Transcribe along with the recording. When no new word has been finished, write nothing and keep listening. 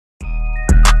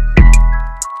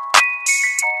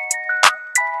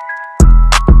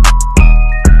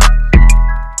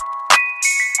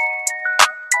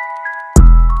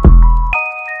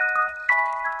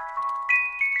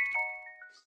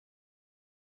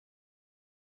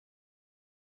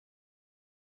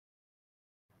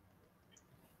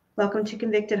Welcome to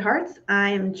Convicted Hearts.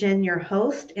 I am Jen, your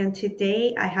host, and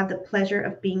today I have the pleasure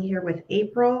of being here with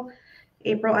April.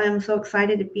 April, I am so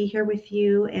excited to be here with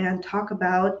you and talk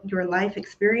about your life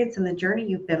experience and the journey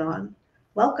you've been on.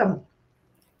 Welcome.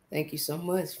 Thank you so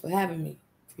much for having me.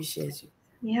 Appreciate you.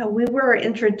 Yeah, we were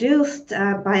introduced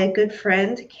by a good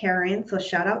friend, Karen. So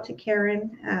shout out to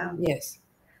Karen. Yes.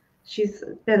 She's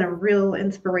been a real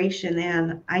inspiration,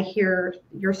 and I hear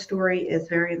your story is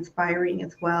very inspiring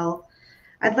as well.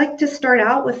 I'd like to start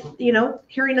out with,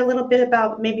 hearing a little bit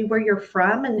about maybe where you're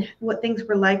from and what things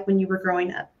were like when you were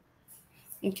growing up.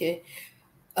 Okay.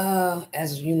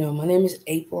 As you know, my name is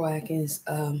April Atkins.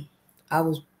 I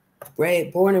was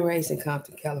born and raised in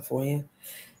Compton, California.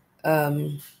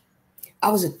 Um, I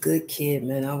was a good kid,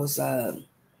 man.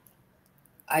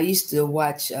 I used to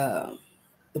watch the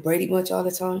Brady Bunch all the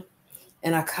time,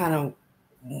 and I kind of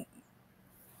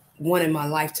wanted my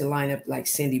life to line up like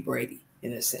Cindy Brady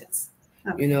in a sense,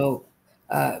 you Okay. know.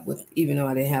 With even though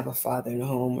I didn't have a father in the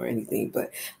home or anything,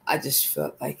 but I just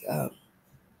felt like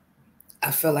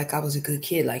I felt like I was a good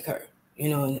kid like her,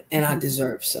 and I Mhm.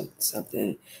 deserved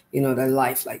something, that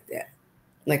life like that,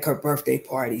 like her birthday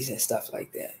parties and stuff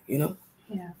like that. Yeah.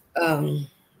 Um,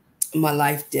 my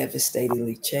life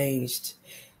devastatingly changed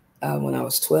when I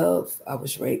was 12. I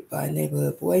was raped by a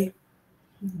neighborhood boy,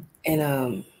 Mhm.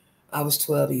 and I was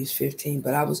 12. He was 15,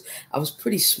 but I was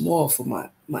pretty small for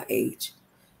my age,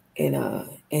 and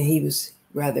and he was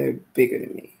rather bigger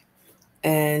than me,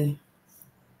 and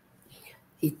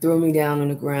he threw me down on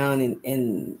the ground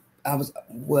and I was,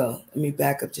 well, let me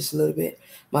back up just a little bit.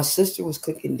 My sister was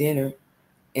cooking dinner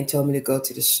and told me to go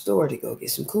to the store to go get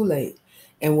some Kool-Aid.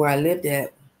 And where I lived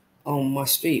at on my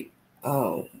street,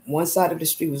 one side of the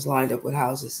street was lined up with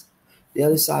houses. The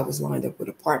other side was lined up with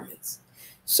apartments.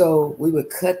 So we would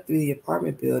cut through the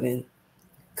apartment building,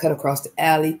 cut across the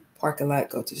alley, parking lot,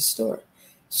 go to the store.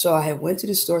 So I had went to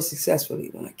the store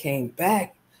successfully. When I came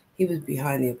back, he was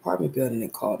behind the apartment building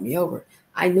and called me over.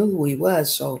 I knew who he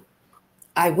was, so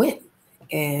I went.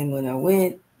 And when I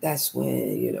went, that's when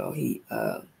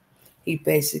he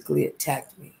basically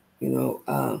attacked me.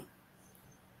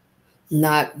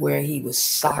 Not where he was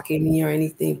socking me or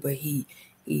anything, but he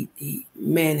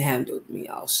manhandled me.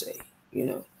 I'll say, you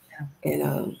know,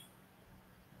 and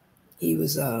he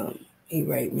was he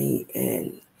raped me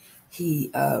and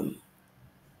he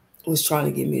was trying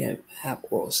to get me to have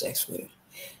oral sex with him.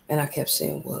 And I kept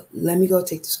saying, well, let me go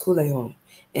take this Kool-Aid home.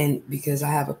 And because I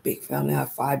have a big family, I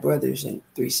have 5 brothers and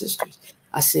 3 sisters.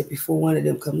 I said, before one of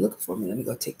them come looking for me, let me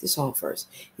go take this home first.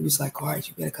 He was like, all right,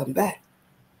 you better come back.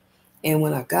 And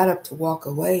when I got up to walk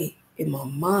away, in my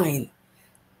mind,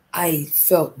 I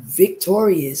felt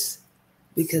victorious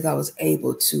because I was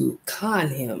able to con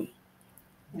him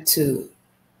Yeah. to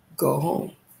go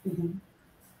home. Mhm.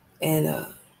 And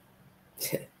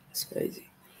it's crazy.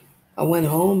 I went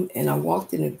home and I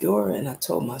walked in the door and I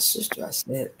told my sister, I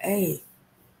said, hey,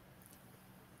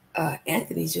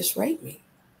 Anthony just raped me.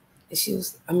 And she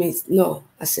was, I mean, no,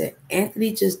 I said,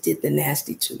 Anthony just did the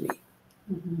nasty to me.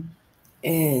 Mhm.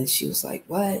 And she was like,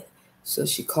 what? So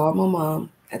she called my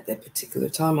mom. At that particular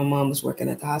time, my mom was working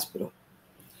at the hospital.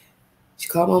 She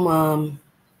called my mom,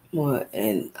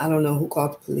 and I don't know who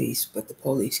called the police, but the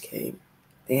police came,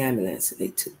 the ambulance, and they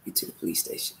took me to the police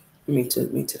station. I mean,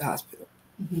 took me to the hospital.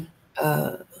 Mhm.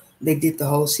 Uh, they did the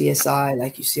whole CSI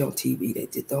like you see on TV. They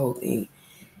did the whole thing.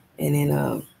 And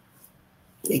then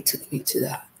they took me to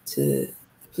the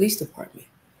police department.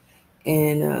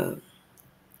 And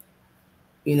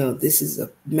this is a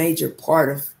major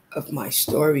part of my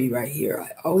story right here.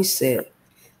 I always said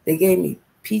they gave me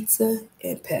pizza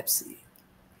and Pepsi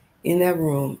in that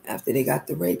room after they got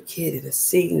the rape kid in a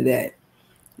scene that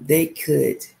they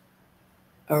could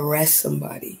arrest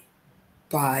somebody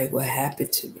by what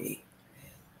happened to me.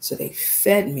 So they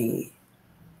fed me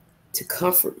to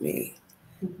comfort me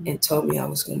Mhm. and told me I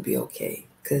was going to be okay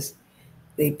because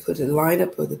they put a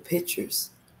lineup of the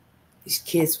pictures, these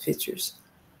kids' pictures,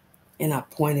 and I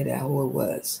pointed at who it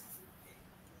was.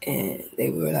 And they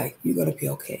were like, you're going to be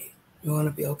okay. You're going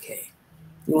to be okay.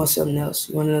 You want something else?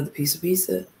 You want another piece of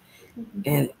pizza? Mhm.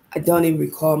 And I don't even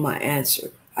recall my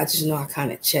answer. I just know I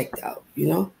kind of checked out.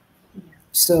 Yeah.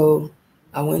 So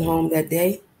I went home that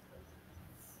day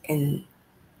and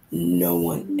no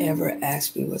one ever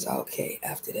asked me was I okay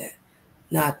after that.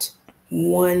 Not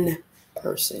one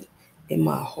person in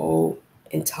my whole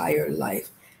entire life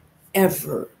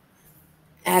ever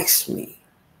asked me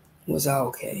was I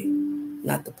okay.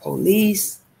 Not the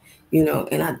police,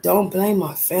 and I don't blame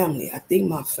my family. I think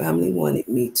my family wanted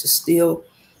me to still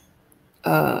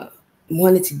uh,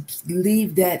 wanted to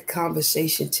leave that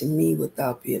conversation to me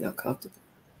without being uncomfortable,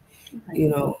 Right. you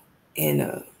know,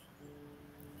 and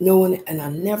No one, and I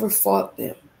never fought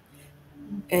them.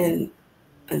 And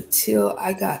until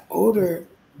I got older,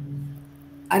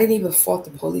 I didn't even fault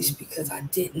the police because I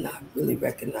did not really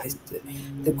recognize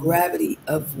the gravity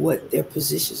of what their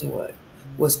positions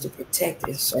was to protect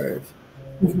and serve.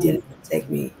 They Mhm. didn't protect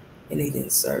me and they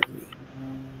didn't serve me.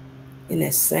 And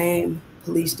that same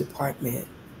police department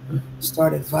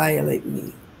started violating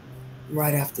me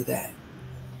right after that.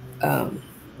 Um,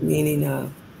 Meaning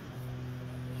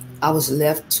I was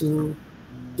left to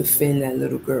defend that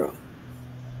little girl.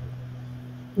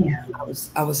 Yeah.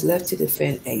 I was left to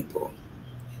defend April.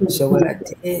 So what I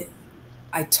Mhm. did,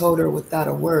 I told her without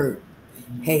a word,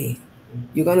 hey,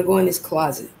 you're gonna go in this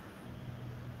closet.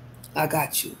 I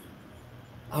got you.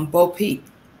 I'm Bo Peep.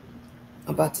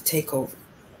 I'm about to take over.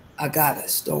 I got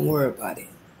us. Don't worry about it.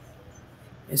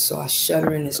 And so I shut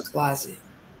her in this closet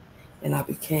and I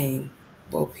became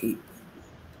Bo Peep.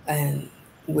 And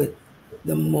with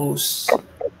the most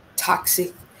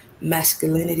toxic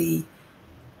masculinity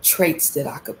traits that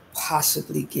I could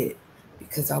possibly get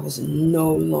because I was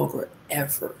no longer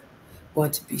ever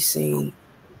going to be seen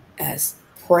as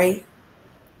prey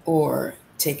or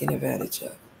taken advantage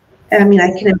of. I mean,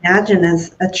 I can imagine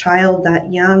as a child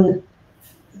that young,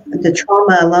 the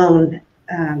trauma alone,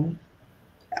 um,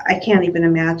 I can't even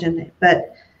imagine it.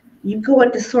 But you go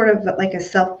into sort of like a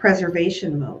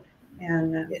self-preservation mode,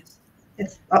 and Yes.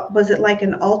 it's was it like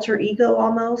an alter ego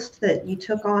almost that you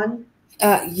took on?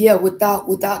 Yeah,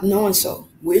 without knowing so.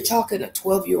 We're talking a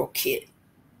 12-year-old kid.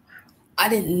 I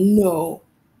didn't know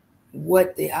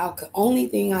what the outcome. Only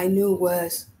thing I knew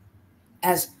was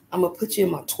as I'm gonna put you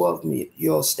in my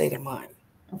 12-year-old state of mind.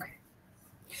 Okay.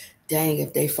 Dang,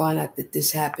 if they find out that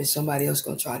this happened, somebody else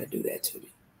gonna try to do that to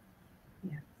me.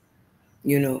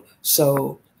 Yeah.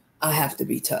 So I have to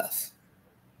be tough.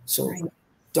 So Right.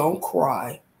 don't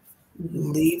cry.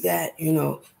 Mhm. Leave that.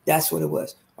 That's what it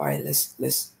was. All right,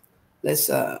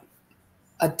 let's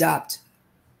adopt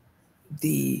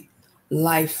the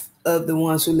life of the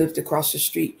ones who lived across the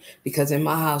street because in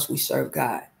my house we serve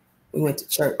God. We went to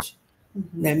church.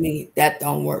 Mhm. That mean that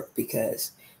don't work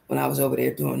because when I was over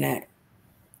there doing that,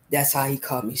 that's how he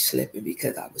caught me slipping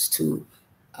because I was too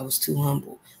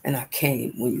humble and I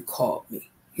came when you called me.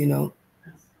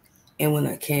 And when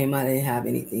I came, I didn't have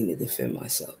anything to defend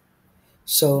myself.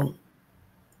 So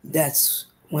that's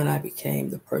when I became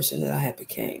the person that I had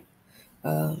became.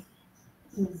 Uh,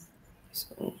 Mm.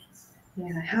 so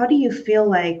Yeah. How do you feel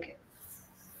like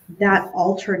that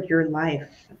altered your life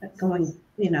going,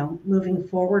 moving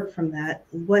forward from that?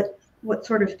 What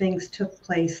sort of things took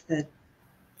place that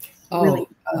really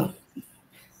oh,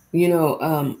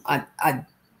 uh, I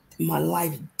my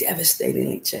life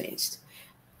devastatingly changed.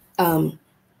 Um,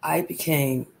 I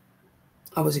became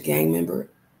I was a gang member.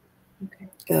 okay.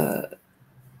 Uh,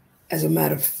 as a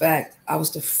matter of fact, I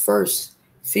was the first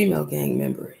female gang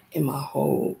member in the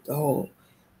whole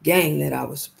gang that I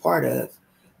was part of.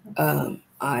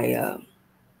 I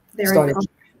They're started.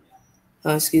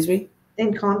 Excuse me.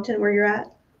 In Compton where you're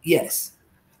at? Yes.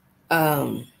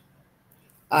 Um,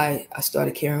 I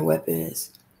started carrying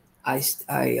weapons. I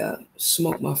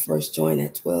smoked my first joint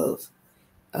at 12.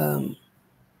 Um,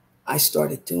 I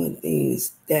started doing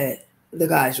things that the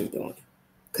guys were doing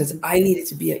because Mhm. I needed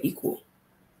to be an equal.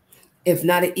 If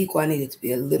not an equal, I needed to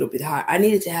be a little bit higher. I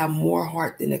needed to have more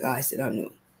heart than the guys that I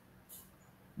knew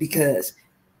because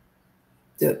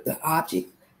the object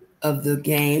of the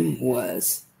game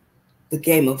was the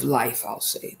game of life, I'll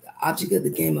say. The object of the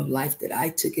game of life that I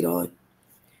took it on,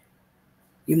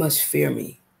 you must fear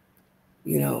me,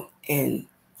 and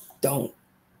don't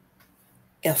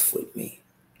F with me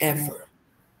Right. ever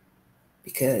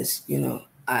because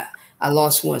I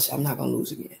lost once, I'm not gonna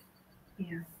lose again.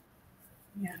 Yeah.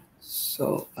 Yeah.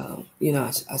 So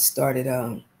I started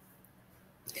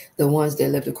the ones that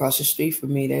lived across the street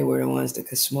from me, they were the ones that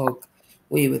could smoke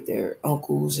weed with their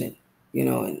uncles and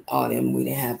all them. We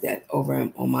didn't have that over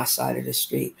on my side of the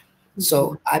street. Mhm.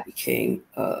 So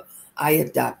I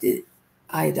adopted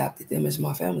I adopted them as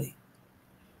my family,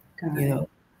 Got you it. know.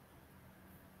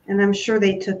 And I'm sure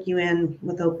they took you in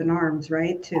with open arms,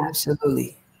 right? To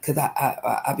Absolutely. Cause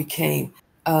I became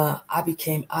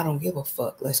I don't give a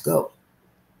fuck. Let's go.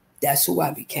 That's who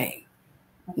I became.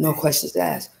 No okay. questions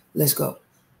asked. Let's go.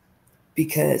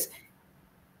 Because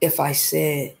if I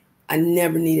said I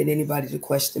never needed anybody to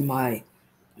question my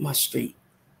street.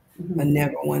 I Mhm.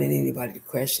 never wanted anybody to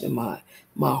question my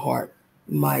heart,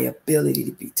 my ability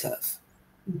to be tough.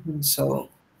 Mhm. So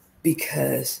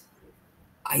because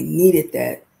I needed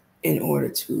that in order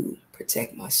to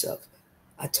protect myself,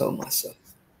 I told myself,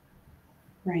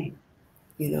 Right.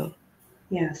 you know,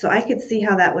 Yeah. So I could see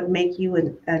how that would make you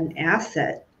an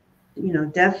asset,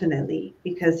 definitely,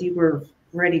 because you were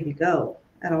ready to go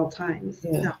at all times.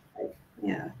 Yeah. No,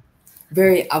 yeah.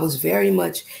 I was very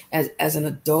much as an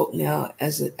adult now,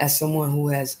 as someone who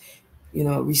has,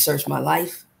 researched my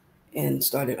life and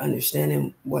started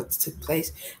understanding what took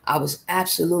place. I was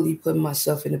absolutely putting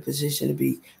myself in a position to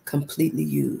be completely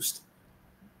used,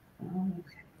 Oh,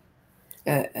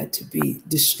 to be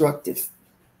destructive,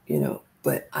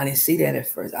 But I didn't see that at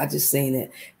first. I just seen that,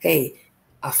 hey,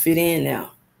 I fit in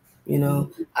now.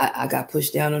 okay. I got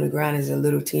pushed down on the ground as a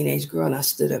little teenage girl, and I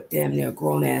stood up damn near a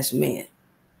grown ass man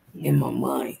in Yeah, my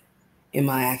mind, in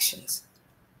my actions.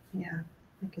 yeah.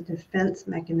 Like a defense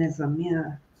mechanism.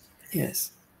 Yeah.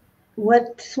 Yes.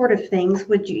 What sort of things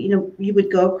would you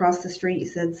would go across the street, you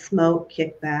said smoke,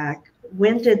 kick back.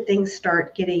 When did things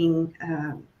start getting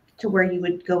to where you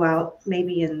would go out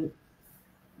maybe and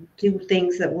do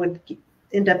things that would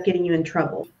end up getting you in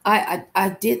trouble?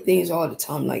 I did things all the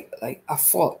time. Like I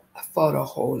fought a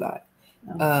whole lot.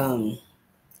 Oh, Um,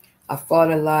 I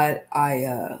fought a lot.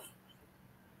 I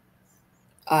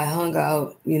hung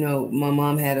out. My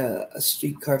mom had a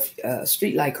street curfew,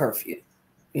 street light curfew.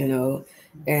 You know,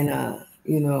 and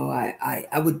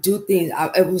I would do things.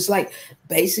 It was like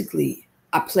basically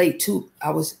I played two.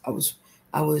 I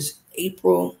was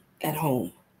April at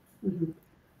home, mhm.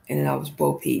 and then I was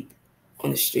Bo Peep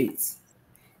on the streets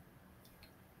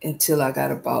until I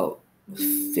got about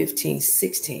 15,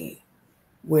 16,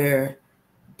 where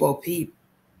Bo Peep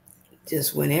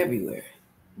just went everywhere.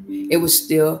 I would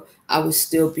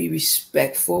still be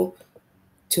respectful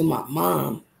to my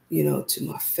mom, to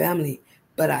my family,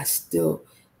 but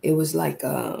it was like,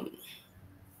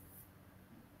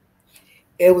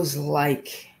 it was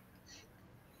like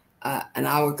an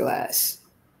hourglass.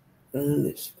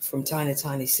 From time to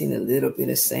time, they seen a little bit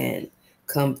of sand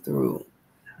come through.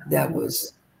 That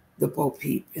was the Bo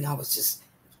Peep, and I was just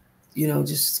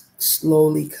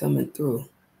slowly coming through.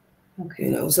 Okay.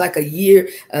 It was like a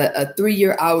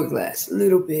 3-year hourglass,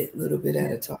 little bit at Yeah.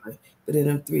 a time. But in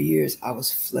them 3 years, I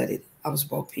was flooded. I was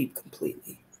Bo Peep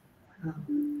completely. Wow.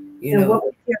 You And know, what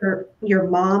was your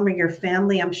mom or your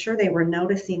family? I'm sure they were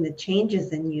noticing the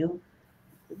changes in you.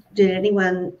 Did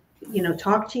anyone,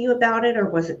 talk to you about it, or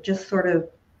was it just sort of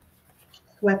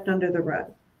swept under the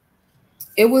rug?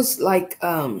 it was like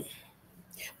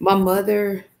my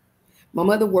mother. My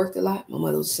mother worked a lot. My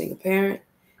mother was a single parent.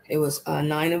 It was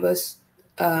 9 of us,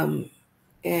 um,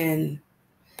 and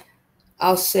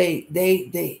I'll say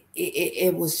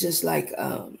it was just like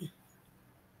kind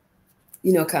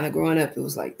of growing up. It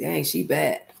was like, dang, she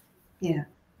bad, Yeah.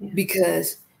 Yeah.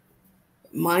 because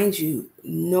mind you,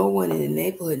 no one in the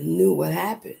neighborhood knew what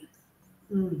happened.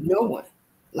 Mm. No one,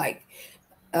 like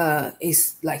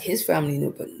it's like his family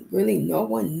knew, but really no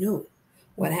one knew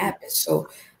what Mhm. happened. So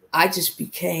I just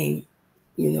became,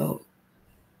 you know,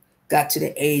 got to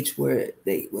the age where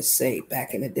they would say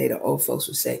back in the day, the old folks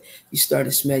would say, you start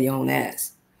to smell your own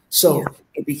ass. Yeah. So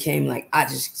it became like I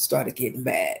just started getting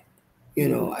bad.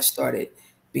 Mhm. I started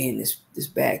being this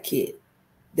bad kid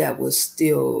that was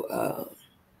still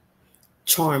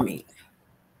charming.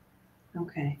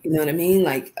 Okay. You know what I mean?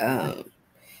 Like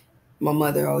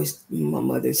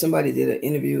somebody did an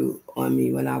interview on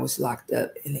me when I was locked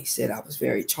up, and they said I was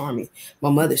very charming. My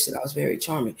mother said I was very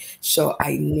charming. So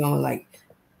I know, like,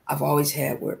 I've always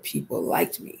had where people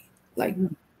liked me, like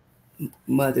Mhm.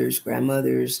 mothers,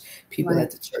 grandmothers, people Right.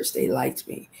 at the church, they liked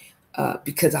me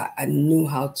because I knew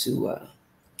how to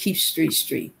keep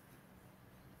street.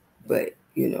 But,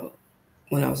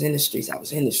 when I was in the streets, I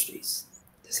was in the streets.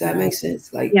 Does that Right. make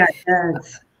sense? Like, Yeah, it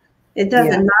does. It yeah,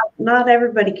 doesn't. Not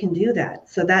everybody can do that.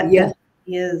 So that yeah,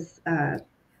 definitely is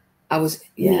I was,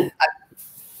 yeah. neat.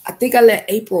 I think I let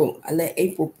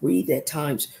April breathe at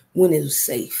times when it was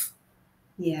safe.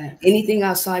 Yes. Anything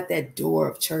outside that door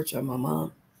of church or my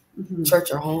mom, Hmm.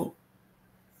 church or home,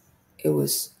 it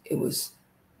was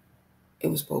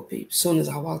Bo Peep. As soon as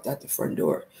I walked out the front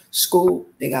door, school,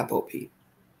 they got Bo Peep.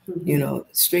 Hmm. The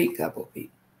street got Bo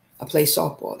Peep. I played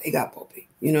softball, they got Bo Peep.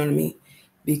 You know what I mean?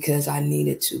 Because I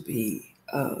needed to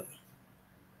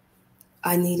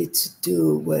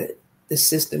do what the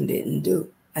system didn't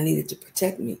do. I needed to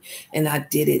protect me. And I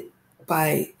did it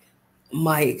by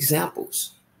my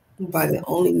examples, by Hmm. the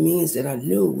only means that I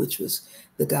knew, which was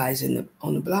the guys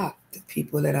on the block, the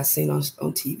people that I seen on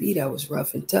TV that was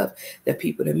rough and tough, the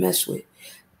people that mess with.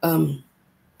 Um,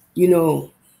 you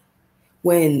know,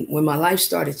 when my life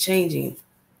started changing,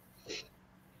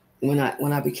 when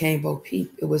I became Bo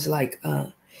Peep, it was like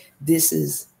this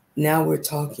is now we're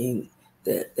talking,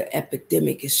 the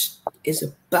epidemic is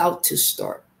about to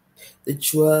start. The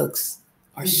drugs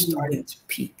are Hmm. starting to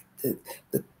peak, the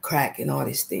crack and all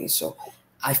these things. So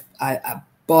I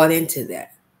bought into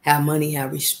that. Have money,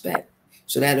 have respect.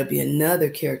 So that'll be another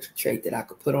character trait that I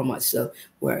could put on myself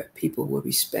where people will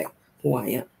respect who I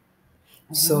am.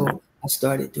 So I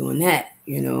started doing that,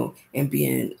 and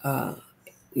being,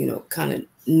 kind of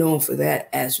known for that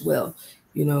as well,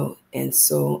 And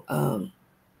so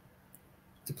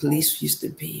the police used to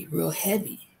be real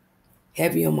heavy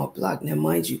on my block. Now,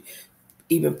 mind you,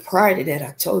 even prior to that,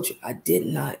 I told you I did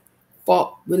not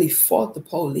really fault the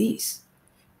police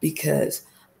because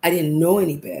I didn't know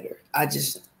any better. I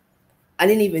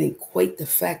didn't even equate the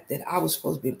fact that I was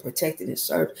supposed to be protected and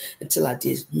served until I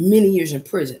did many years in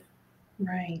prison.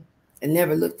 Right. I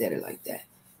never looked at it like that,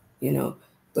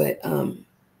 But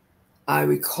I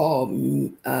recall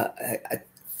a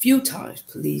few times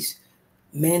police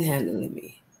manhandling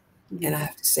me. And I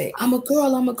have to say, I'm a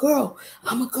girl, I'm a girl,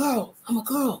 I'm a girl, I'm a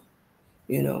girl.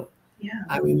 Yeah.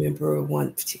 I remember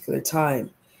one particular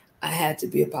time I had to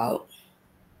be about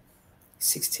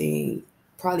 16,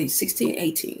 probably 16,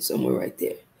 18, somewhere right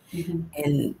there. Mm-hmm.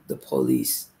 And the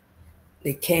police,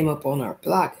 they came up on our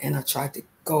block and I tried to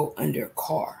go under a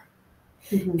car.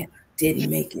 Mm-hmm. And I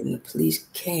didn't make it. And the police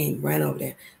ran over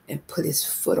there and put his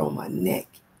foot on my neck.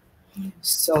 Mm-hmm.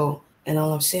 So, and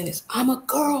all I'm saying is, I'm a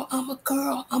girl, I'm a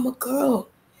girl, I'm a girl,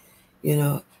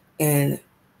 And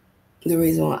the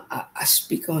reason why I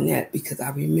speak on that because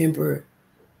I remember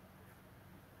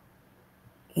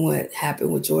what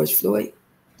happened with George Floyd.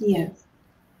 Yes.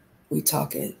 We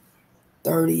talking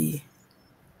 30,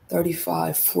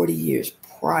 35, 40 years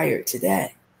prior to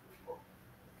that.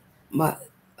 A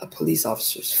police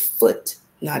officer's foot,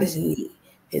 not his knee,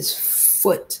 his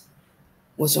foot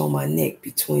was on my neck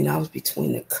I was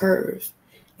between the curve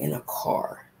and a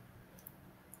car.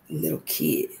 A little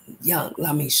kid, young,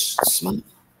 small.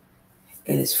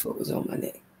 And his foot was on my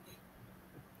neck.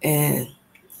 And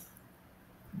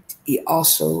he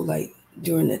also, like,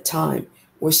 during the time,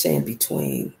 I'm saying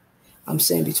between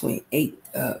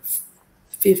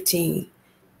 15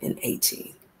 and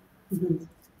 18. Mm-hmm.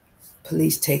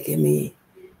 Police taking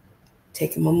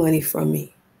my money from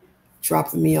me,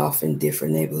 dropping me off in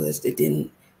different neighborhoods that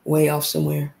didn't way off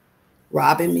somewhere,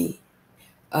 robbing me,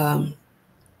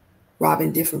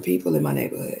 robbing different people in my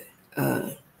neighborhood,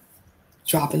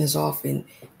 dropping us off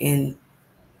in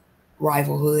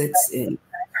rival hoods. And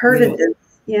Heard of this.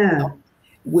 Yeah.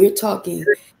 We're talking,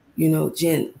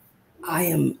 Jen,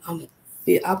 I'll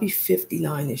be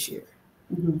 59 this year.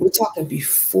 Mm-hmm. We're talking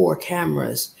before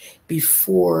cameras,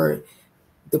 before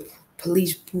the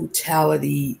police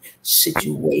brutality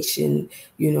situation,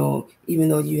 even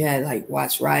though you had like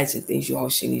watch riots and things, you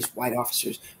always seen these white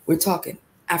officers. We're talking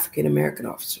African-American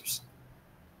officers,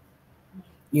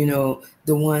 the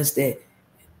ones that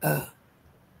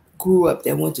grew up,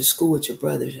 that went to school with your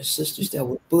brothers and sisters, that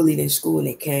were bullied in school and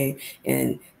they came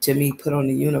and to me put on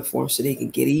the uniform so they can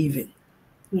get even.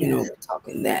 Yes.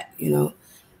 Talking that,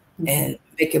 and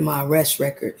making my arrest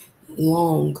record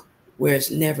long, where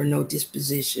it's never no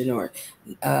disposition or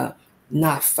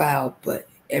not filed, but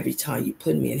every time you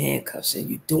put me in handcuffs and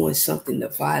you're doing something to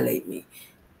violate me,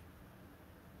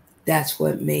 that's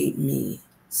what made me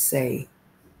say,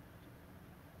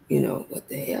 what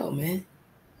the hell, man?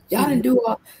 Y'all didn't do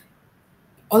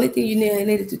only thing you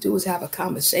needed to do was have a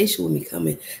conversation with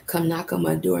me, come knock on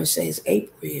my door and say, it's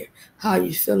April here. How are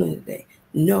you feeling today?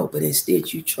 No, but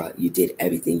instead you did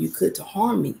everything you could to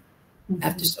harm me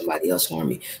after somebody else harmed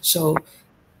me. So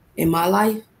in my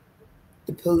life,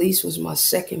 the police was my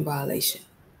second violation.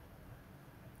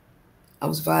 I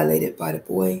was violated by the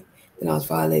boy, then I was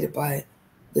violated by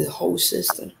the whole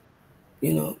system.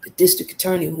 The district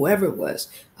attorney, whoever it was,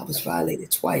 I was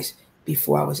violated twice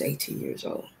before I was 18 years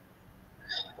old.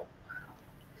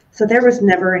 So there was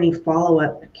never any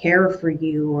follow-up care for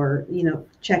you or,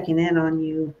 checking in on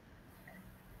you.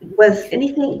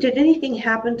 Did anything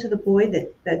happen to the boy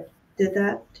that did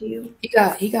that to you?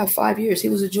 He got 5 years. He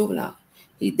was a juvenile.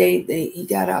 He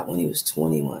got out when he was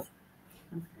 21. Okay.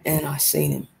 And I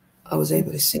seen him. I was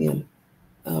able to see him.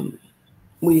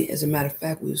 As a matter of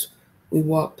fact, we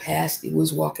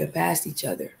was walking past each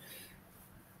other.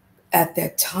 At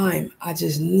that time, I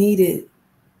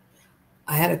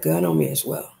had a gun on me as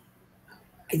well.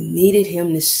 I needed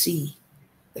him to see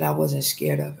that I wasn't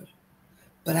scared of him.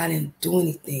 But I didn't do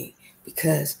anything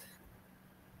because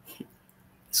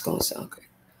it's going to sound great.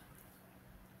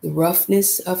 The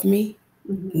roughness of me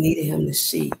needed him to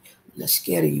see, I'm not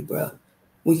scared of you, bro.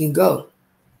 We can go.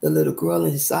 The little girl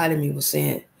inside of me was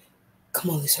saying,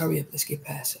 come on, let's hurry up. Let's get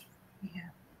past him. Yeah.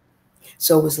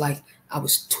 So it was like I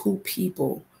was two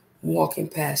people walking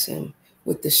past him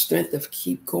with the strength of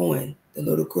keep going. The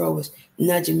little girl was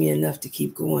nudging me enough to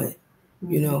keep going,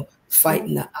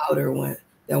 fighting the outer one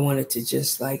that wanted to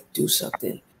just like do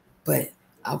something, but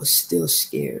I was still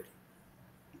scared.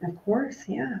 Of course,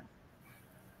 yeah,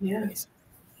 yeah. Yes.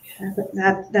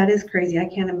 That is crazy. I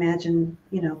can't imagine,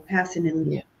 passing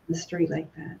in Yeah. the street like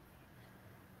that.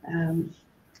 Um,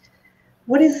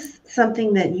 what is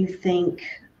something that you think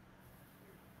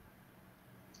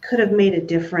could have made a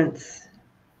difference,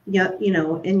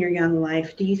 in your young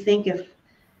life? Do you think if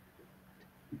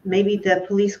maybe the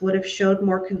police would have showed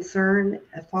more concern,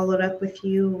 followed up with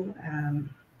you,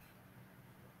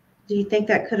 do you think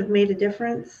that could have made a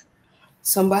difference?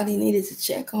 Somebody needed to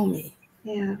check on me.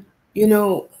 Yeah. You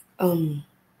know,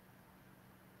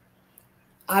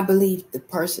 I believe the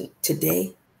person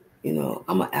today,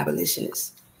 I'm an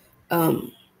abolitionist.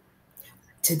 Um,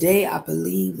 Today, I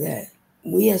believe that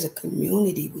we as a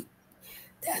community,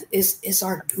 that it's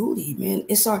our duty, man.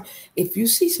 It's our, if you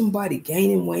see somebody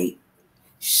gaining weight,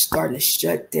 starting to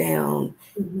shut down,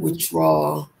 Hmm.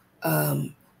 withdraw,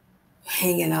 um,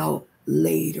 hanging out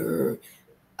later,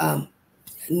 um,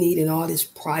 needing all this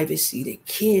privacy, the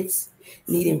kids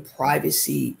needing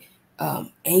privacy,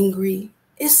 angry,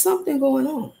 it's something going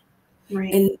on.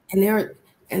 Right. And there,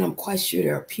 and I'm quite sure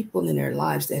there are people in their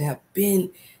lives that have been,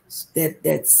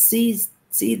 that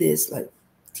see this, like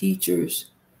teachers,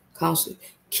 counselors.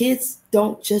 Kids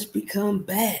don't just become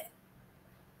bad.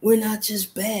 We're not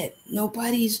just bad.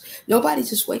 Nobody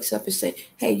just wakes up and say,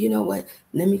 hey, you know what,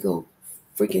 let me go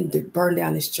freaking burn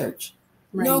down this church.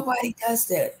 Right. Nobody does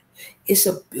that. It's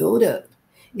a buildup.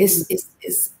 Hmm.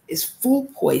 It's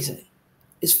food poisoning.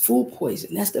 It's food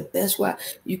poison. That's the best way.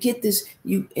 You get this,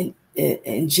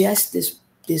 ingest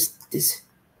this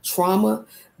trauma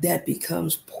that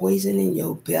becomes poison in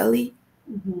your belly,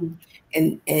 Hmm.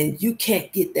 and you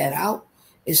can't get that out.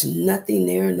 There's nothing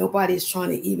there. Nobody's trying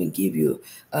to even give you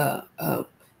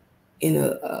in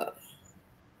a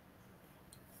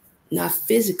not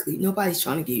physically. Nobody's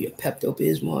trying to give you a Pepto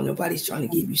Bismol. Nobody's trying to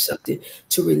give you something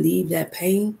to relieve that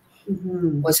pain.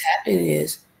 Hmm. What's happening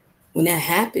is when that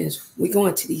happens, we go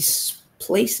into these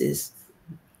places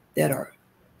that are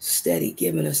steady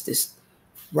giving us this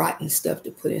rotten stuff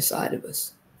to put inside of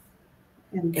us.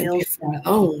 And And build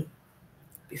that.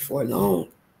 before long,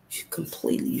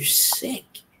 you're sick.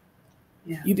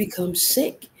 Yeah. You become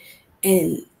sick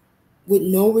and with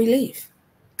no relief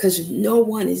because no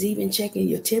one is even checking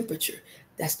your temperature.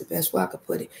 That's the best way I could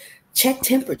put it. Check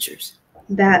temperatures.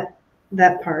 That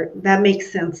that part that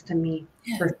makes sense to me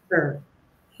Yeah, for sure.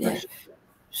 For yeah. sure.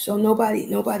 So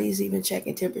nobody is even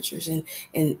checking temperatures, and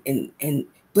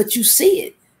but you see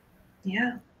it.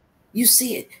 Yeah. You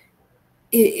see it.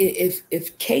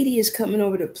 If Katie is coming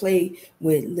over to play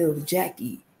with little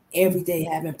Jackie every day,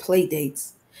 having play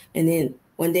dates, and then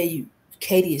one day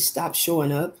Katie has stopped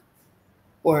showing up,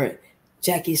 or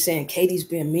Jackie is saying Katie's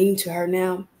being mean to her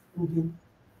now, Hmm.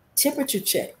 temperature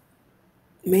check.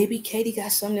 Maybe Katie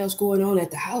got something else going on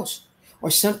at the house, or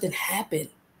something happened,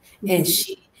 and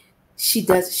Hmm. she's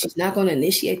not going to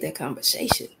initiate that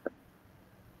conversation.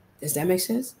 Does that make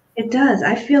sense? It does.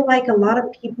 I feel like a lot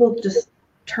of people just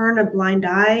turn a blind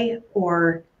eye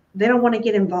or they don't want to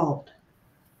get involved.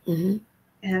 Mm-hmm.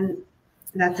 And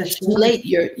that's a It's too shame, late.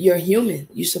 You're human.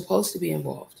 You're supposed to be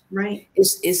involved. right?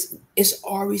 It's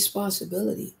our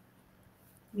responsibility.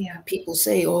 Yeah. People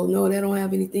say, "Oh no, they don't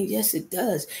have anything." Yes, it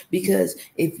does. Because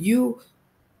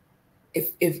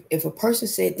if a person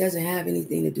say it doesn't have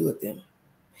anything to do with them,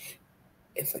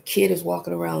 if a kid is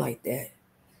walking around like that,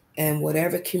 and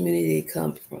whatever community they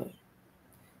come from,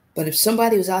 but if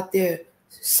somebody was out there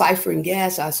ciphering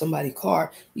gas out of somebody's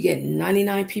car, you get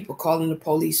 99 people calling the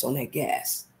police on that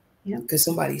gas Yep. because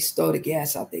somebody stole the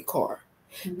gas out their car.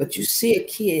 Mhm. But you see a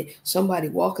kid, somebody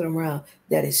walking around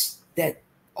that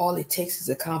all it takes is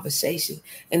a conversation,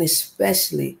 and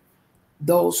especially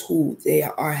those who they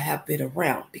are have been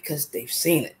around because they've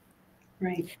seen it,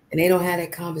 Right. and they don't have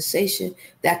that conversation.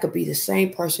 That could be the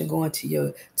same person going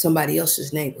to somebody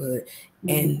else's neighborhood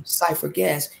Mhm. and cipher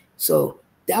gas. So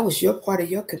that was your part of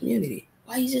your community.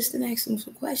 Why you just didn't ask them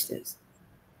some questions?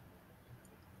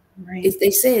 Right. If they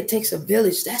say it takes a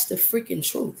village, that's the freaking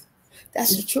truth.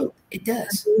 That's the truth. It I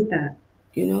does. believe that.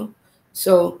 You know.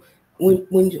 So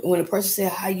when a person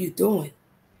says how you doing,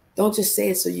 don't just say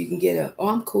it so you can get a, oh,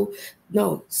 I'm cool.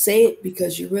 No, say it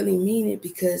because you really mean it,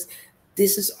 because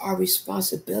this is our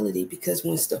responsibility. Because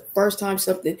when it's the first time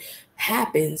something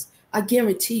happens, I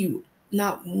guarantee you,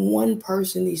 not one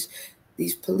person, these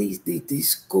police, these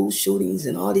school shootings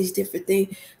and all these different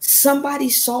things, somebody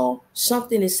saw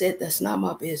something and said, that's not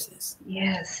my business.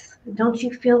 Yes. Don't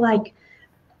you feel like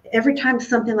every time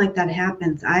something like that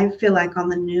happens, I feel like on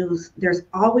the news, there's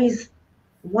always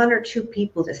one or two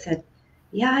people that said,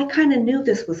 yeah, I kind of knew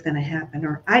this was going to happen,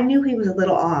 or I knew he was a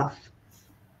little off.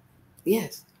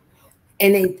 Yes.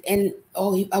 And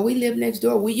we live next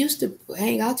door. We used to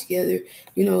hang out together,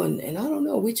 and I don't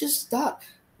know, we just stopped.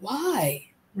 Why?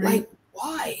 Right. Like,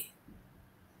 why?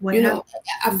 What You know,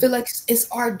 happened? I feel like it's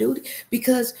our duty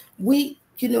because we're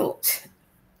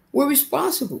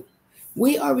responsible.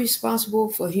 We are responsible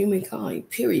for humankind,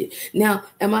 period. Now,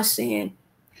 am I saying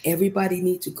everybody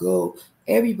need to go?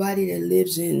 Everybody that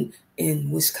lives in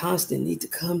Wisconsin need to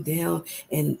come down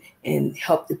and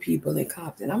help the people in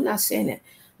Compton. I'm not saying that.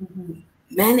 Hmm.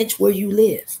 Manage where you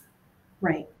live.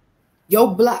 Right.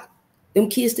 Your block. Them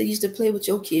kids that used to play with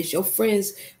your kids, your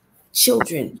friends,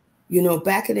 children.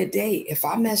 Back in the day, if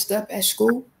I messed up at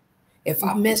school, if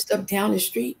I messed up down the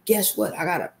street, guess what? I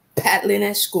got a paddling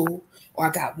at school, or I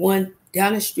got one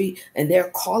down the street, and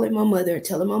they're calling my mother and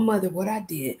telling my mother what I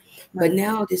did. But Right.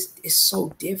 now this is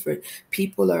so different.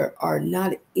 People are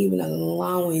not even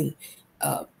allowing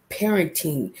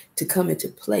parenting to come into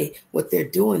play. What they're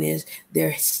doing is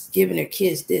they're giving their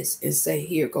kids this and say,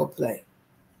 "Here, go play."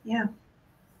 Yeah.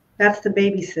 That's the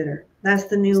babysitter. That's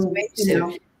the It's the new,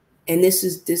 babysitter. And this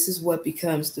is what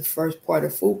becomes the first part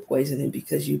of food poisoning,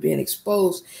 because you're being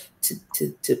exposed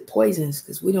to poisons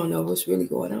because we don't know what's really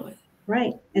going on.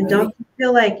 right. You And know what I mean? don't you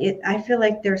feel like it? I feel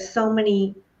like there's so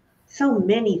many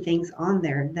things on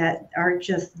there that are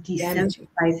just Damaging,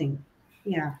 desensitizing.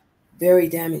 Yeah. very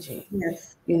damaging.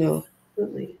 Yes. You know,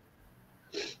 Absolutely.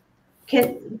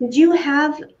 Did you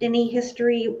have any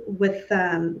history with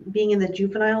being in the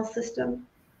juvenile system?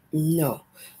 no.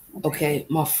 Okay. Okay,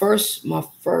 my first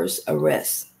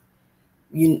arrest.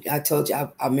 I told you.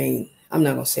 I mean, I'm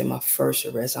not gonna say my first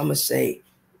arrest. I'm gonna say,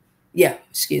 yeah.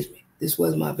 Excuse me. This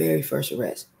was my very first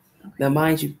arrest. Okay. Now,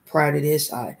 mind you, prior to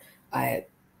this, I had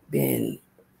been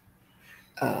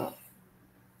uh,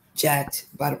 jacked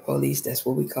by the police. That's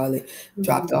what we call it.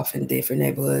 Dropped Hmm. off in different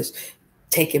neighborhoods,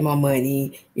 taking my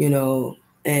money,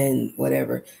 and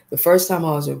whatever. The first time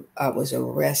I was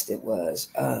arrested was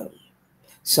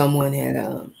someone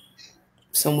had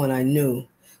someone I knew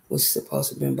was supposed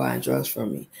to have been buying drugs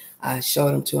from me. I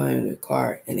showed them to her in the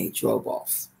car, and they drove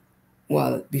off.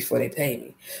 Well, before they paid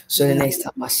me. So the Yeah. next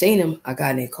time I seen them, I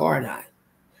got in their car and I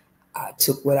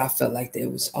took what I felt like they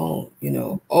was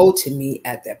owed to me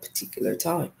at that particular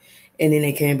time. And then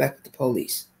they came back with the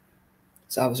police.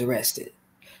 So I was arrested.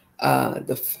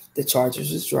 The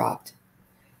charges was dropped.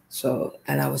 So,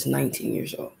 and I was 19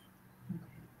 years old.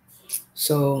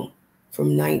 So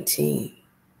from 19,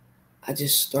 I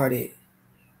just started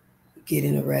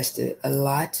getting arrested a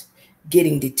lot,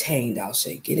 getting detained. I'll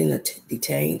say getting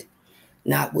detained,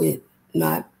 not with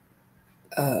not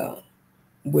uh,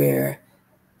 where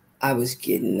I was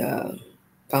getting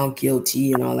found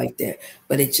guilty and all like that,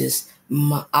 but it just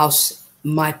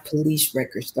my police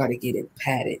record started getting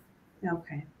padded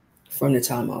Okay. from the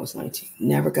time I was 19.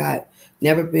 Never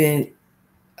been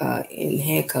in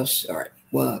handcuffs, or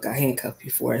well, I got handcuffed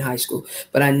before in high school,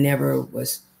 but I never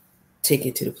was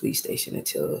taken to the police station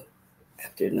until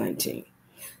after 19.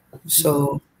 Mhm.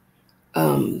 So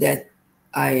that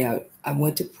I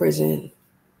went to prison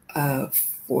uh,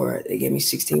 for they gave me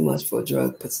 16 months for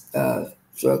drug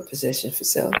possession for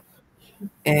sale,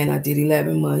 and I did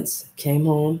 11 months. Came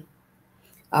home.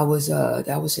 I was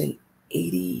that was in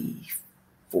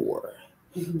 '84,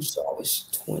 Mhm. so I was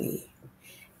 20,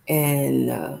 and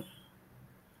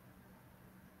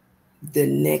the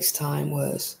next time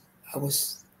was I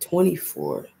was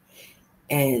 24,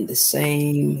 and the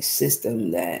same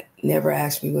system that never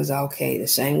asked me was I okay, the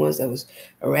same ones that was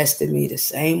arrested me, the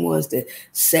same ones that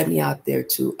set me out there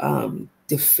to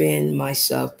defend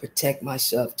myself, protect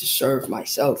myself, to serve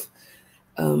myself,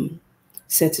 um,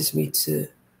 sentenced me to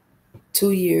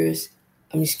 2 years.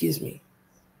 Excuse me,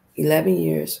 11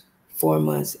 years, 4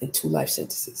 months, and 2 life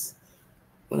sentences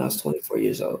when I was 24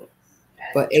 years old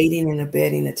for aiding and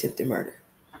abetting attempted murder.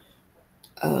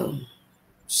 Um,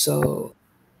 so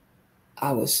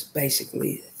I was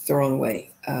basically thrown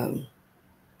away.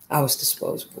 I was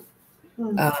disposable.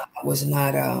 Mm. I was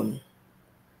not.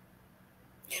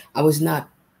 I was not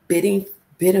bidding,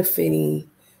 benefiting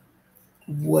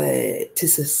what to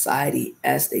society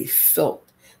as they felt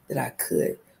that I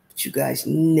could. But you guys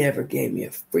never gave me a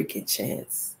freaking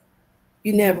chance.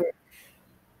 You Yeah. never.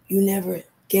 You never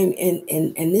gave me.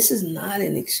 And this is not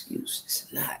an excuse.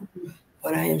 It's not. Mhm.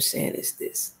 What I am saying is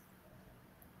this: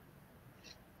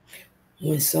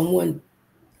 when someone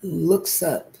looks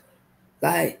up,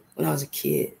 like when I was a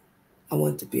kid, I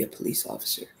wanted to be a police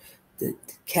officer. The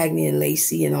Cagney and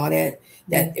Lacey and all that,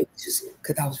 that Mhm. it was just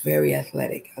because I was very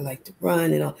athletic. I liked to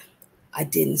run and all. I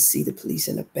didn't see the police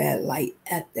in a bad light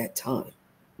at that time.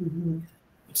 Mhm.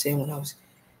 I'm saying when I was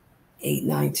 8,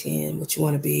 9, 10, what you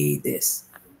want to be, this.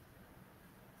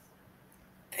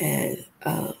 And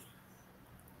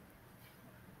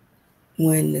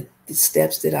when the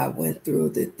steps that I went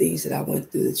through, the things that I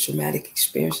went through, the traumatic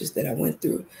experiences that I went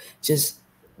through, just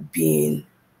being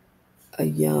a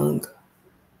young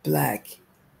Black,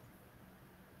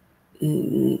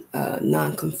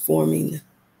 non-conforming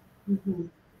Mm-hmm.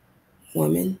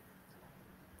 woman,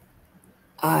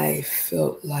 I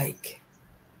felt like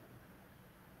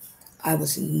I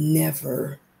was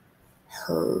never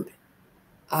heard.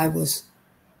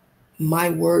 My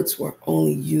words were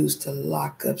only used to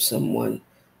lock up someone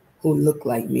who looked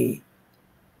like me,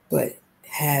 but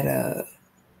had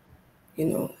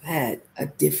had a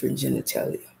different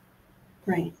genitalia.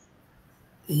 Right.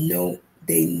 No,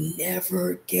 they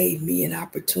never gave me an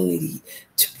opportunity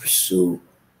to pursue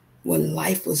what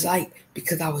life was like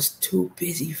because I was too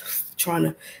busy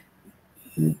trying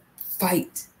to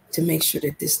fight to make sure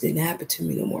that this didn't happen to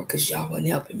me no more because y'all wasn't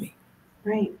helping me.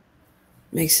 Right.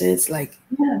 Makes sense? Like,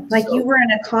 Yeah. Like you so were in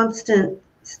a constant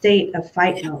state of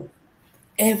fight mode.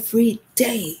 every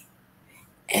day,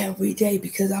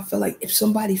 because I feel like if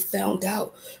somebody found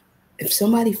out that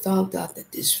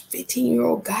this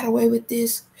 15-year-old got away with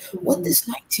this, what Mm-hmm. this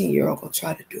 19-year-old gonna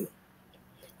try to do?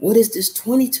 What does this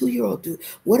 22-year-old do?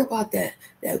 What about that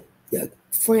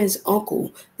friend's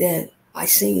uncle that I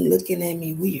seen looking at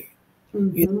me weird?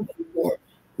 You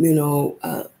Mm-hmm. know,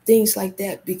 or things like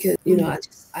that. Because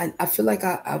Mm-hmm. I feel like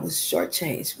I was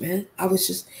shortchanged, man. I was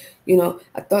just,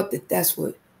 I thought that that's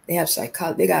what they have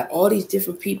psychology. They got all these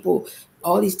different people,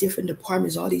 all these different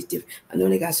departments, all these different. I know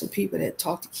they got some people that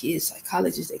talk to kids,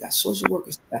 psychologists. They got social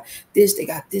workers. They got this. They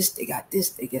got this. They got this.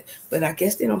 They get. But I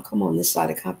guess they don't come on this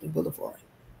side of Compton Boulevard.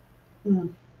 Mm-hmm.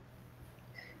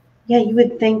 Yeah, you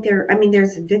would think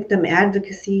there's victim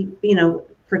advocacy,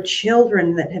 for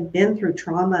children that have been through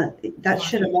trauma. That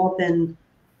should have all been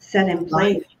set in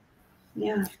place.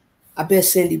 Yeah, I bet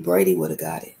Cindy Brady would have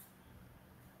got it.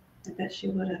 I bet she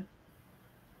would have.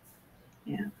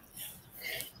 Yeah.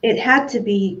 It had to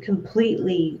be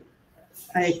completely,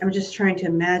 I'm just trying to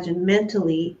imagine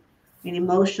mentally and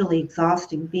emotionally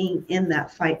exhausting being in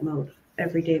that fight mode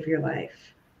every day of your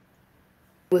life.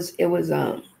 It was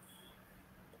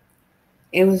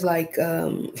like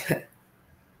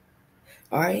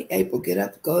all right, April, get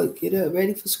up, go get up,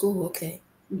 ready for school. Okay.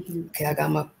 Mm-hmm. Okay, I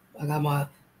got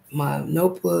my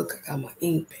notebook, I got my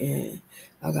ink pen,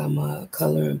 I got my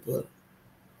coloring book.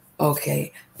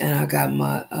 Okay, and I got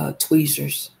my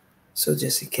tweezers. So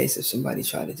just in case if somebody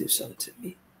tried to do something to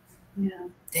me. Yeah.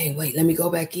 Dang, wait, let me go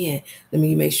back in. Let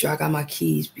me make sure I got my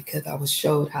keys because I was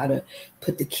showed how to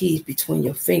put the keys between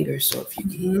your fingers. So if you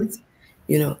can Mm-hmm.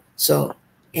 hit, so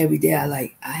every day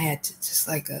I had to just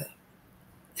I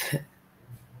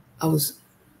was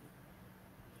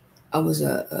I was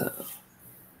a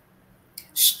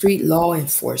street law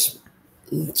enforcement,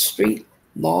 street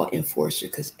law enforcer,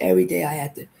 because every day I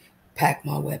had to pack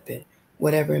my weapon,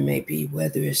 whatever it may be,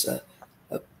 whether it's a,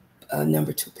 a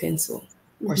number 2 pencil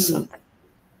or Mm-hmm. something.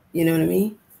 You know what I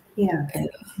mean? Yeah. And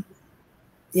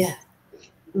yeah,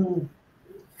 Mm.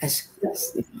 that's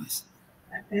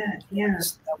I bet. Yeah.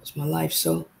 that was my life.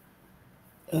 So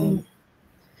Mm. um,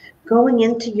 Going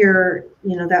into your,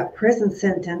 that prison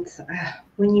sentence,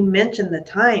 when you mentioned the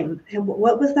time,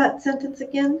 what was that sentence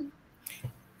again?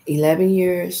 11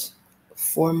 years,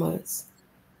 4 months,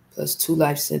 plus 2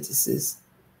 life sentences,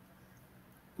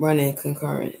 running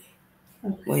concurrent.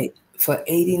 Okay. Wait, for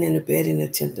aiding and abetting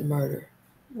attempted murder.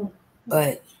 Oh,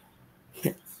 But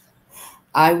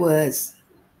I was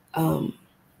um,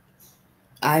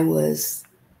 I was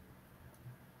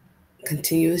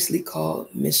continuously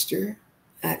called Mr.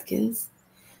 Atkins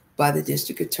by the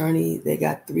district attorney. They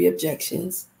got 3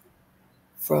 objections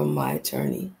from my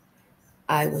attorney.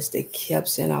 They kept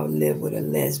saying I would live with a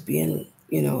lesbian,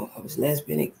 I was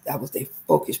lesbian. That was their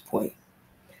focus point.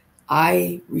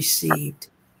 I received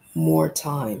more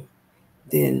time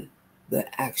than the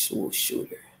actual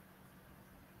shooter.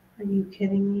 are you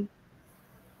kidding me?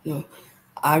 No,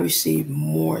 I received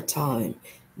more time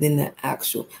than the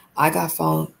actual. I got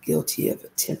found guilty of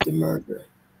attempted murder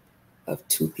of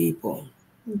 2 people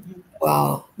Mm-hmm.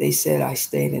 while they said I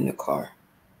stayed in the car.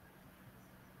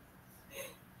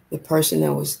 The person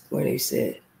that was where they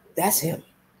said, that's him.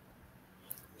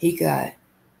 He got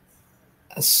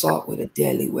assault with a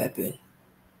deadly weapon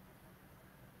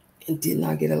and did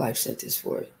not get a life sentence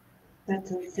for it. That's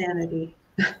insanity.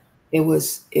 It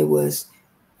was it was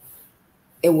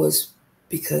it was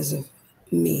because of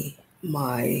me,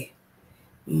 my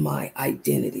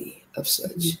identity of Mhm.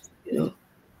 such,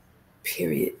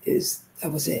 period.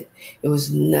 That was it. It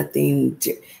was nothing.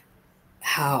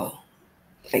 how,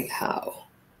 like how,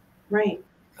 Right.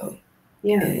 oh,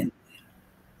 Yeah. and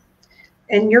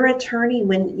And your attorney,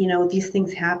 when these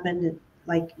things happened,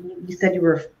 like you said, you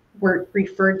were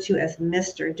referred to as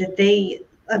Mister. Did they,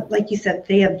 like you said,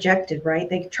 they objected, right?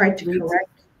 They tried to three correct.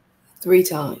 3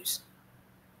 times,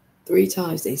 3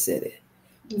 times they said it,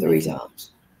 Oh my 3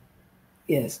 times.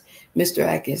 Yes, Mr.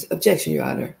 Atkins, objection, Your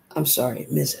Honor. I'm sorry,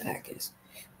 Miss Atkins.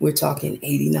 We're talking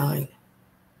 89,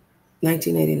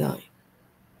 1989.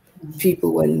 God.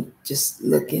 People wasn't just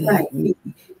looking Right. like me,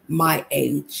 my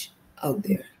age out Mhm.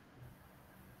 there.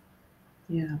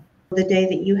 Yeah. The day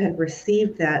that you had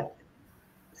received that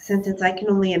sentence, I can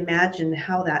only imagine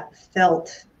how that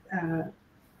felt. Uh,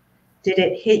 did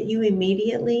it hit you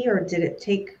immediately, or did it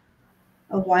take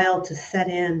a while to set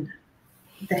in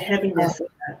the Uh, heaviness of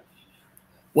that?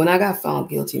 when I got found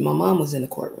guilty, my mom was in the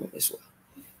courtroom as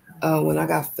well. When I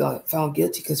got found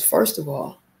guilty, because first of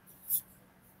all,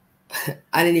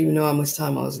 I didn't even know how much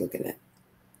time I was looking at.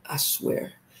 I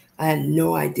swear. I had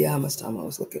no idea how much time I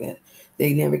was looking at.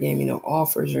 They never gave me no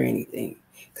offers or anything.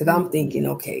 Because Mm. I'm thinking,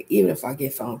 okay, even if I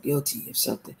get found guilty of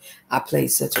something, I played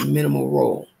such a minimal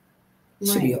role. It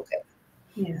should be Right. okay.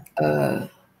 Yeah.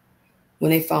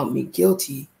 When they found me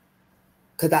guilty,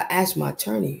 because I asked my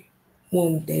attorney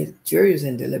when the jury was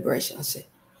in deliberation, I said,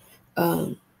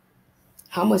 um,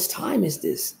 how much time is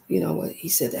this? He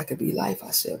said that could be life.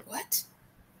 I said, what?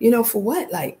 For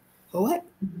what? Like, for what?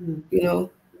 Mhm. You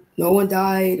know, no one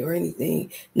died or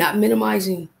anything. Not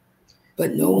minimizing,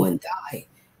 but no Yeah. one died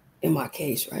in my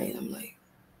case, right? I'm like,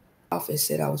 office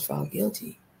said I was found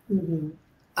guilty. Mhm.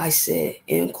 I said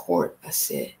in court, I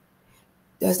said,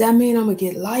 does that mean I'm gonna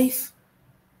get life?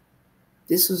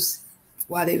 This was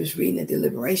while they was reading the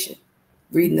deliberation,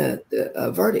 reading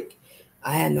the verdict.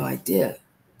 I had no idea.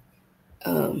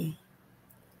 Um,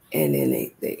 and then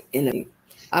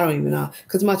I don't even know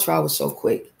because my trial was so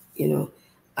quick. Mhm.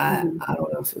 I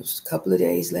don't know if it was a couple of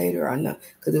days later or not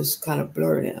because it was kind of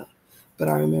blurred out. But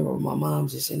I remember my mom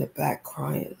just in the back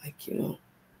crying,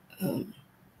 um,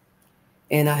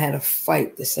 and I had a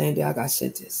fight the same day I got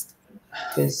sentenced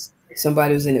because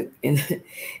somebody was in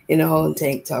the whole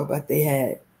tank talk about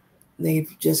they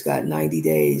just got 90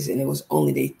 days and it was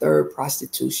only their third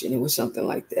prostitution. It was something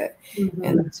like that.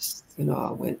 And I Mhm. just,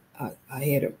 I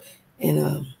hit him.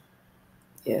 And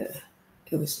yeah,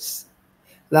 it was just,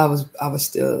 I was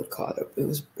still caught up.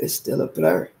 It's still a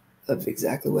blur of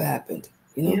exactly what happened,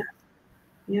 you Yeah. know?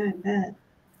 Yeah. I bet.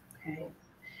 Okay.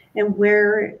 And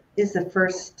where is the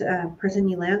first prison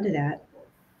you landed at?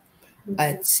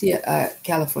 At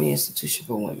California Institution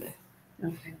for Women.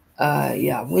 Okay.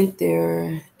 Yeah, I went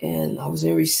there and I was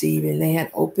in receiving. They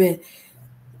had open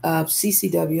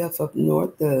CCWF up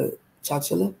north, the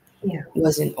Chowchilla, Yeah.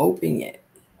 wasn't open yet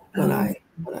when Um,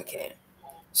 I came.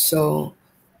 So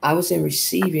I was in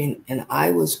receiving, and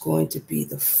I was going to be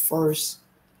the first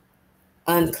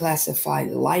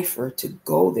unclassified lifer to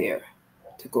go there,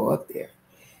 to go up there.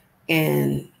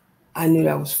 And I knew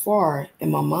that was far,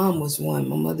 and my mom was one.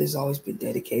 My mother's always been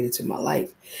dedicated to my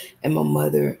life, and my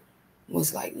mother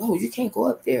was like, "No, you can't go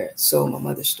up there." So my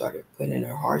mother started putting in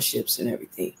her hardships and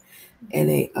everything, and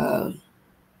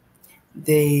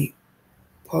they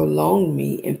prolonged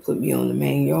me and put me on the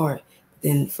main yard.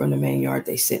 Then from the main yard,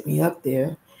 they sent me up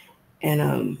there,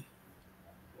 and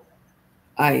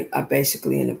I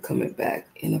basically ended up coming back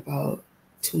in about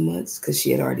 2 months because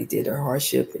she had already did her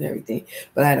hardship and everything.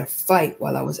 But I had a fight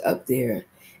while I was up there,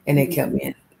 and they mhm. kept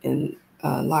me in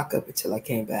lockup until I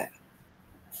came back.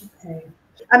 Okay.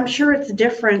 I'm sure it's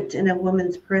different in a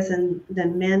woman's prison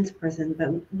than men's prison, but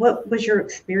what was your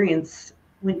experience?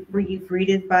 Were you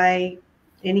greeted by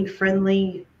any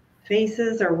friendly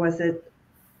faces, or was it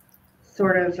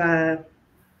sort of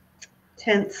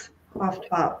tense off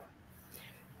top?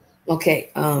 Okay,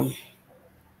 I'm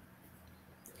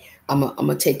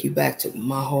gonna take you back to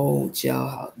my whole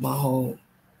jail, my whole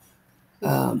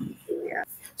um, Yeah.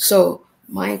 so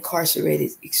my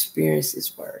incarcerated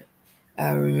experiences were.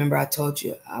 I remember I told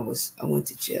you I went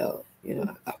to jail.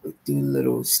 I would do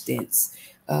little stints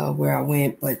where I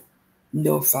went, but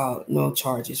no foul, no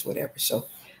charges, whatever.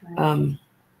 Right. Um,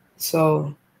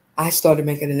 so I started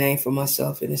making a name for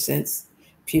myself in a sense.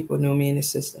 People knew me in the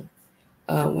system.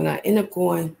 When I ended up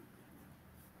going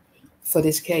for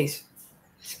this case,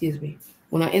 excuse me,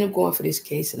 when I ended up going for this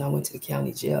case and I went to the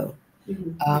county jail,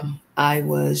 Mhm. I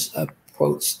was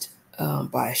approached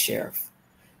by a sheriff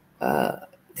uh,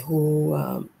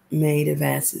 who made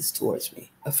advances towards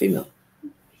me, a female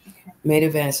Okay. made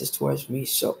advances towards me.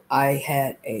 So I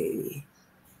had a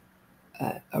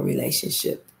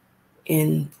relationship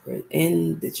in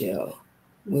the jail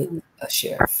with Mhm. a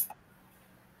sheriff.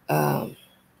 Um,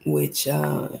 which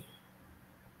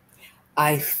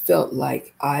I felt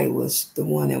like I was the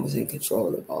one that was in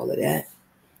control of all of that,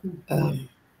 Mhm. um,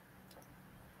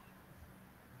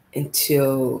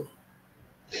 until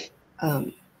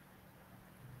um,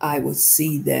 I would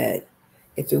see that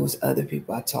if it was other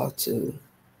people I talked to,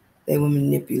 they would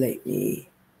manipulate me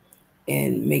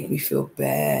and make me feel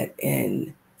bad.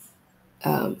 And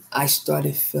I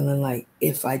started feeling like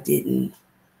if I didn't,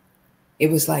 it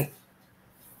was like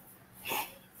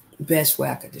the best way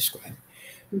I could describe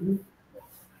it. Mhm.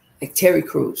 Like Terry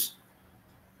Crews,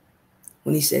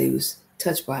 when he said he was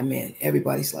touched by a man,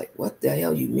 everybody's like, what the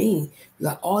hell you mean? You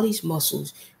got all these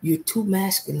muscles. You're too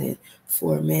masculine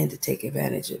for a man to take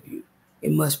advantage of you.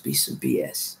 It must be some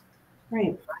BS.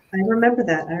 Right. I remember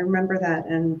that. I remember that.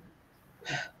 And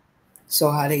So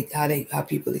how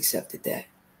people accepted that.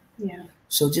 yeah.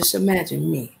 So just imagine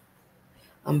me.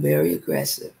 I'm very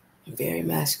aggressive. I'm very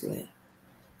masculine.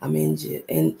 I'm in jail,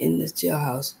 in the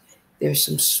jailhouse. There's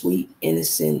some sweet,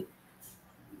 innocent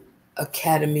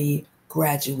academy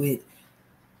graduate,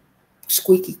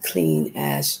 squeaky clean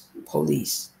ass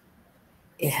police.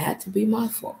 It had to be my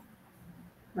fault.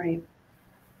 Right.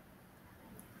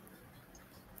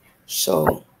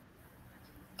 So,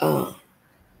 uh,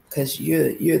 because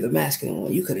you're the masculine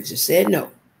one, you could have just said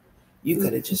no. You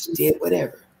could have just Mhm. did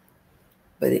whatever.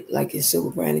 But like in Silver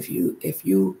Brand, if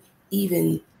you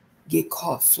even get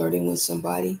caught flirting with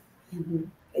somebody, Mhm.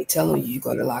 they tell them you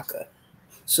go to lock up.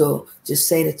 So just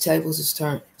say the tables is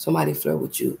turned. Somebody flirt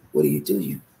with you. What do?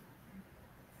 You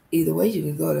either way you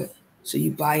can go to. So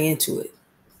you buy into it.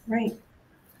 Right.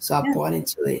 So I Yeah. bought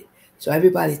into it. So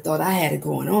everybody thought I had it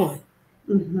going on,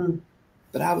 Mhm.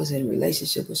 but I was in a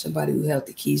relationship with somebody who held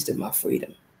the keys to my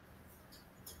freedom.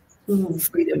 Mhm.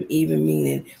 Freedom even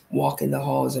meaning walking the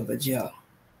halls of a jail.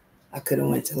 I could have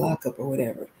went to lockup or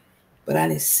whatever, but I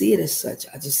didn't see it as such.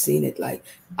 I just seen it like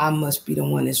I must be the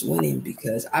one that's winning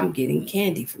because I'm getting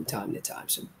candy from time to time.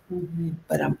 So, Mhm.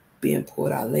 but I'm being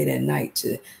pulled out late at night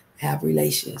to have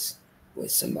relations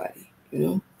with somebody.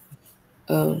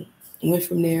 Um, went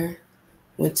from there,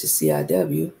 went to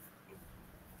CIW,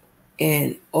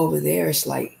 and over there it's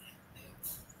like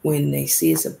when they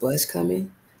see it's a bus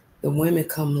coming, the women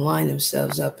come line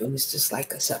themselves up, and it's just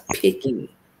like it's a picking,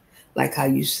 like how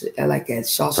you like at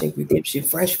Shawshank Redemption,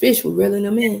 fresh fish were reeling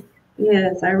them in.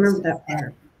 Yes, I remember that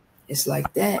part. It's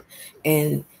like that,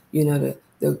 and the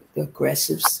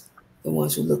aggressives, the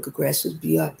ones who look aggressive,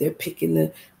 be out there picking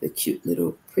the cute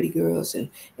little pretty girls, and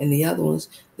the other ones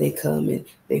they come and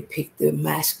they pick the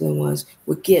masculine ones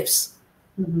with gifts,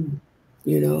 Mhm.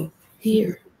 Mhm.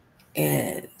 here.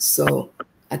 And so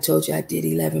I told you I did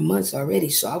 11 months already.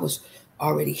 So I was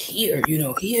already here,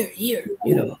 here,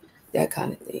 Right. that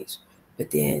kind of things.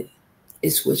 But then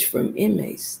it switched from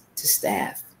inmates to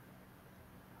staff.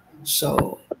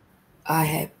 So I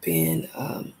have been,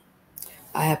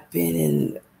 I have been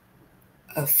in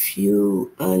a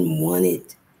few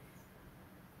unwanted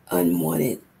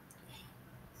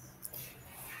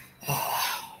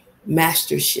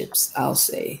masterships, I'll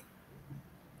say,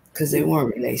 because they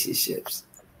weren't relationships.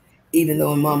 Even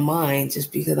though in my mind,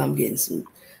 just because I'm getting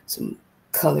some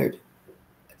colored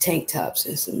tank tops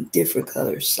and some different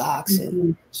color socks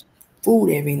and Mhm. food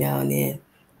every now and then,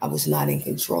 I was not in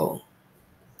control.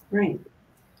 Right.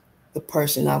 The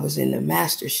person I was in the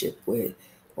mastership with,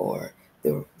 or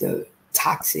the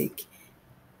toxic,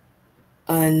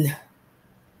 un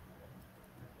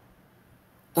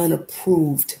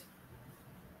unapproved,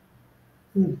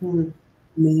 Mhm.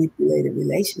 manipulated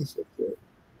relationship with,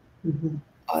 Mhm.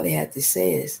 all they had to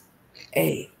say is,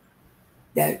 "Hey,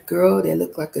 that girl that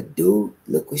looked like a dude,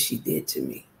 look what she did to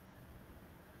me."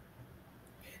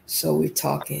 So we're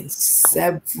talking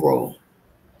several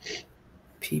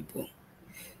people,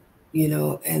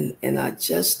 and I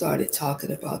just started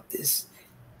talking about this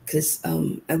because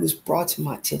it was brought to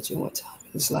my attention one time.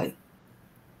 It was like,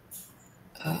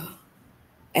 uh,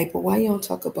 April, why you don't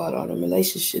talk about all the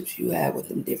relationships you had with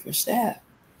them different staff?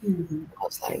 Mhm. I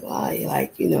was like, why?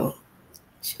 Like,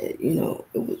 shit,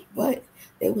 it was what?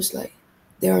 It was like,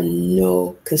 there are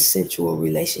no consensual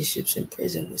relationships in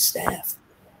prison with staff.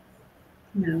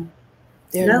 No.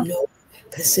 There are No. no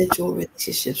consensual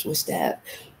relationships with staff.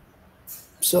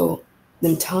 So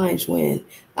them times when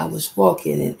I was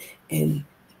walking and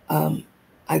um,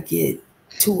 I get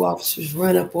two officers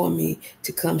run up on me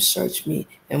to come search me,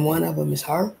 and one of them is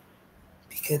her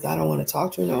because I don't want to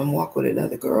talk to her and walk with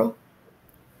another girl.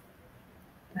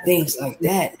 That's Things like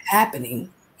that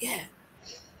happening, yeah,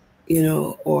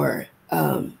 or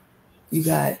you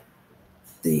got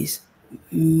these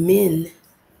men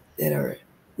that are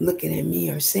looking at me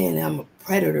or saying I'm a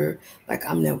predator, like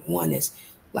I'm that one that's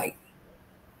like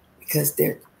because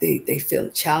they feel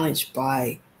challenged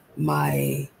by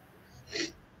my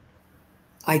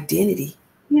identity.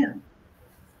 Yeah.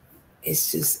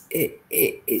 It's just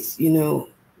it's you know,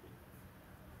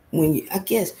 when you, I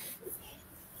guess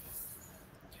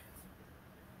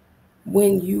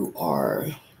when you are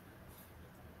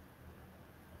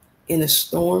in a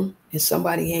storm and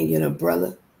somebody hand you an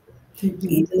umbrella, Hmm.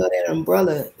 even though that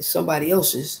umbrella is somebody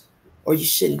else's, or you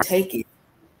shouldn't take it.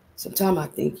 Sometimes I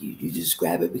think you just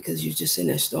grab it because you're just in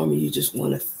that storm and you just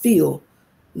want to feel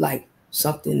like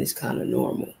something is kind of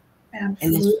normal. And that's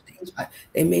what Absolutely. they tried.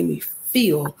 They made me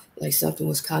feel like something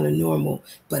was kind of normal,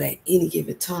 but at any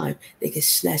given time, they could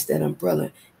snatch that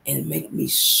umbrella and make me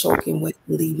soaking wet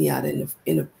and leave me out in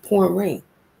the pouring rain.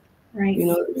 Right. You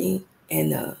know what I mean?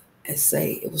 And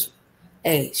say it was,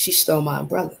 hey, she stole my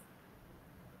umbrella.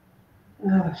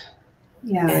 Ugh.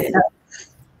 Yeah. And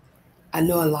I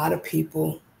know a lot of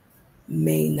people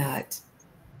may not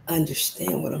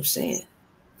understand what I'm saying.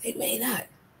 They may not.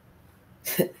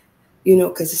 You know,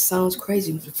 because it sounds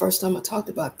crazy. The first time I talked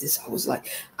about this, I was like,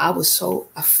 I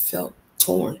felt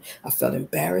torn. I felt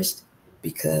embarrassed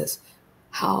because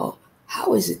how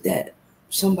how is it that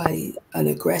somebody, an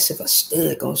aggressive, a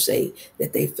stud, gonna say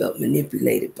that they felt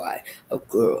manipulated by a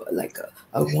girl, like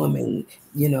a woman,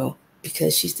 you know,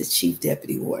 because she's the chief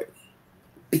deputy warden,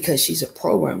 because she's a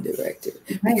program director,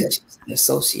 right. because she's an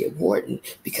associate warden,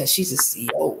 because she's a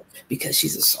CO, because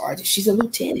she's a sergeant, she's a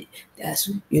lieutenant.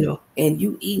 That's, you know, and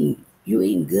you eating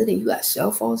good and you got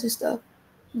cell phones and stuff.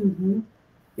 Hmm.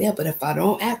 Yeah, but if I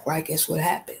don't act right, guess what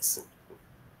happens?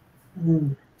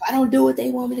 Mm. If I don't do what they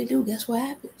want me to do, guess what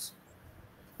happens?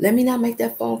 Let me not make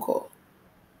that phone call.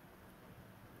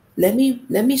 Let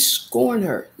me scorn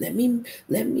her. Let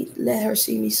her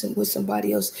see me with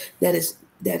somebody else that is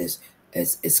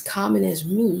as common as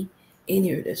me in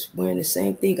here, that's wearing the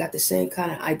same thing, got the same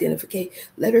kind of identification.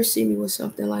 Let her see me with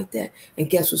something like that, and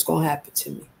guess what's gonna happen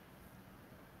to me?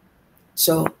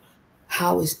 So,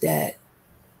 how is that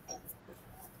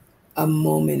a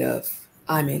moment of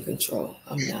I'm in control?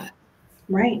 I'm not.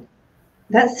 Right.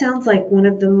 That sounds like one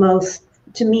of the most,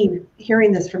 to me,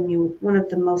 hearing this from you, one of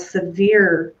the most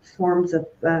severe forms of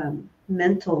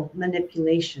mental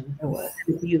manipulation You know what?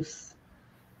 and abuse.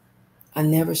 I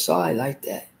never saw it like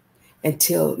that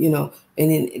until, you know, and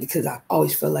then because I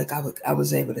always felt like I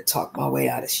was able to talk my way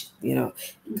out of shit, you know,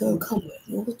 girl, Mhm. come on,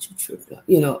 you know, what you tripping on,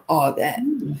 you know, all that.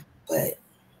 Mm. But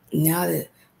now that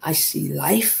I see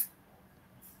life,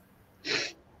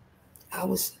 I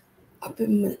was, I've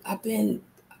been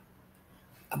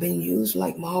used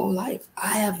like my whole life.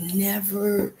 I have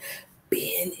never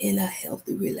been in a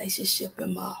healthy relationship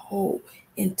in my whole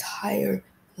entire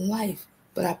life,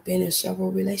 but I've been in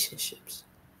several relationships.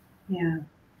 Yeah.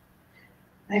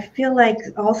 I feel like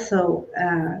also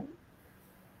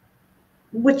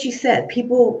what you said,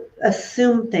 people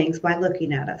assume things by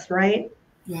looking at us, right?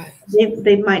 Right,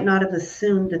 They might not have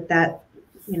assumed that,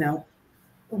 you know,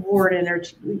 warden or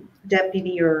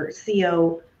deputy or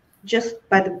CO, just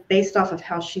by the based off of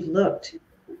how she looked,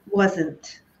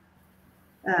 wasn't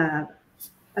uh,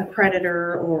 a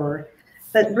predator, or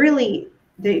but really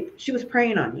she was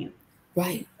preying on you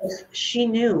right, because she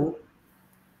knew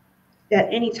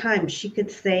at any time she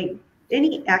could say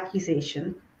any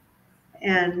accusation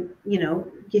and, you know,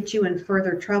 get you in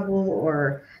further trouble,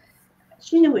 or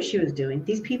she knew what she was doing.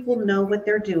 These people know what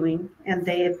they're doing and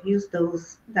they have used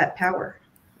that power.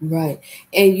 right.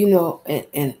 And you know,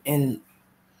 and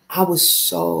I was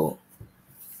so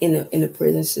in the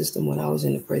prison system. When I was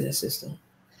in the prison system,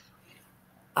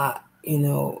 I, you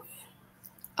know,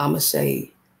 I'm gonna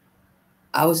say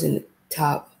I was in the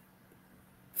top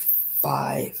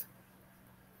 5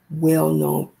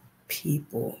 well-known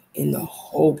people in the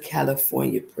whole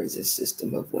California prison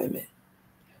system of women.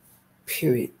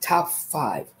 Period. Top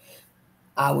 5.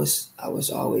 I was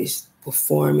always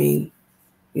performing.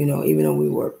 You know, even though we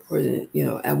were prison, you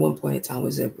know, at one point in time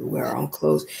was everywhere, our own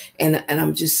clothes. And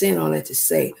I'm just saying all that to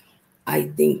say, I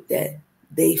think that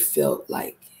they felt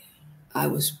like I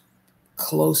was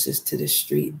closest to the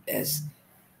street, as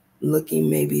looking,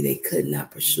 maybe they could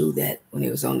not pursue that when they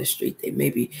was on the street. They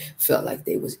maybe felt like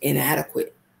they was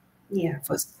inadequate Yeah,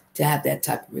 for to have that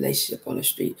type of relationship on the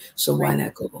street. So why right,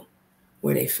 not go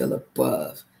where they feel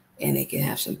above and they can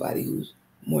have somebody who's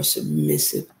more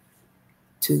submissive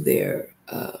to their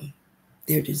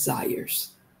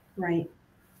desires. right.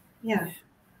 Yeah,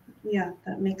 yeah,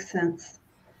 that makes sense.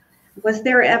 Was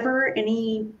there ever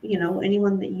any, you know,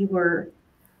 anyone that you were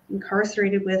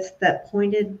incarcerated with that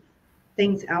pointed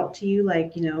things out to you,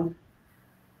 like, you know,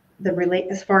 the relate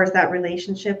as far as that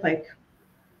relationship, like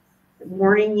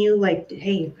warning you, like,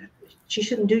 hey, she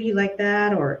shouldn't do you like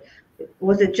that, or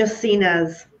Was it just seen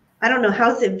as, I don't know,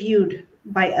 how's it viewed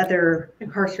by other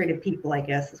incarcerated people, I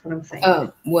guess is what I'm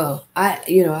saying. Well, I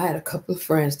had a couple of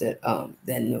friends that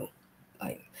knew,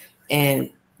 like, and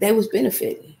they was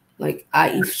benefiting. Like,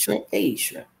 I eat shrimp, they eat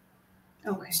shrimp.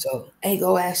 Okay. So, hey,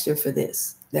 go ask her for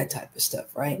this, that type of stuff,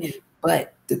 right? Yeah.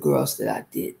 But the girls that I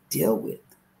did deal with,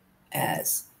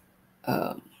 as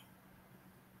um,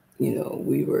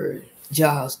 we were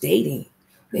Giles dating,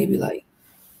 they'd be Mhm. like,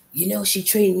 she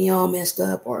treated me all messed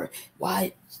up, or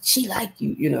why she like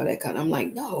you, that kind of. I'm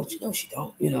like, no, she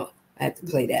don't. I had to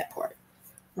play that part.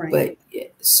 Right. But yeah,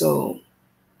 so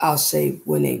I'll say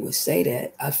when they would say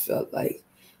that, I felt like,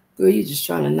 girl, you're just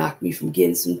trying to knock me from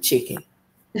getting some chicken,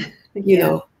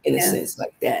 Yeah. in a Yeah. sense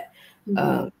like that. Hmm.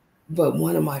 Um, but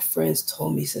one of my friends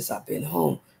told me since I've been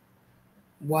home,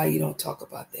 why you don't talk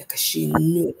about that? Because she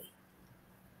knew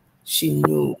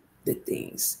the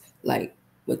things, like,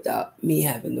 without me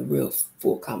having the real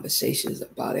full conversations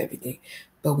about everything.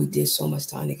 But we did so much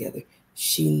time together.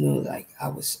 She knew, like, I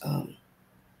was,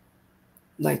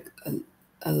 like,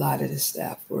 a lot of the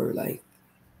staff were like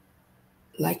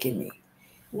liking me,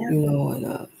 Yeah.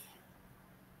 and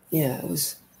yeah, it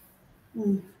was.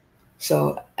 Mm.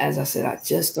 So as I said, I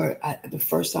just started. The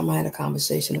first time I had a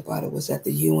conversation about it was at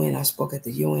the UN. I spoke at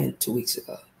the UN 2 weeks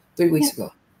ago, 3 weeks Yeah.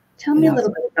 ago, Tell and me a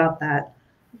little bit about that,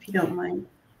 if you don't mind.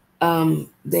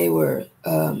 they were,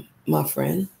 my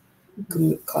friend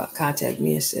Mhm. contact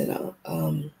me and said,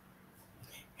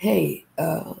 hey,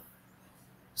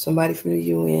 somebody from the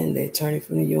UN, the attorney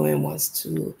from the UN wants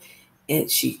to, and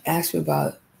she asked me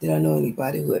about, did I know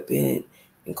anybody who had been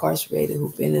incarcerated,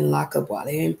 who'd been in lockup while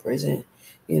they're in prison,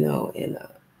 and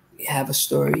you have a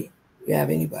story, you have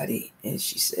anybody? And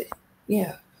she said,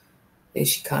 yeah. And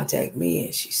she contacted me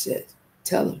and she said,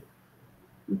 tell them.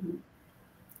 Mhm.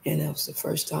 And that was the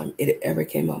first time it ever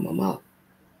came out of my mouth.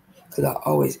 Because I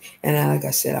always, and like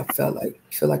I said, I felt like,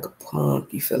 you feel like a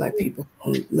punk. You feel like people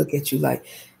look at you like,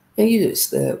 and you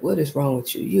just, what is wrong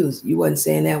with you? You wasn't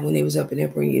saying that when they was up in there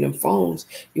bringing you them phones.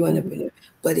 You wasn't up in there.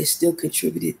 But it still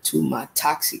contributed to my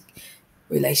toxic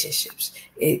relationships.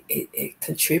 It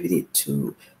contributed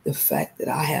to the fact that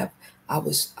I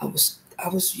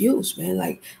was used, man.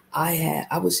 Like,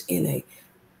 I was in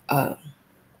uh,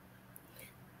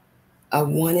 a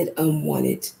wanted,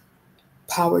 unwanted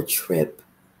power trip.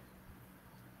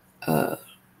 Uh,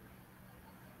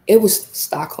 it was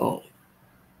Stockholm.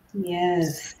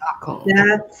 Yes. Stockholm.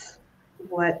 That's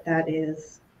what that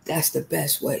is. That's the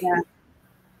best way. Yeah.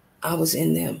 I was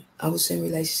in them. I was in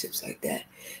relationships like that.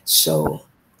 So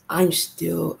I'm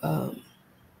still, I'm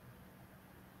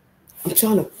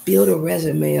trying to build a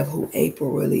resume of who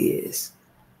April really is.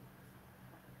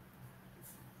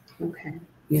 Okay.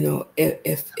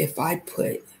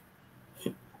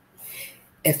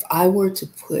 If I were to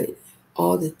put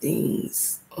all the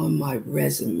things on my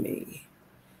resume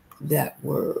that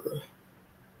were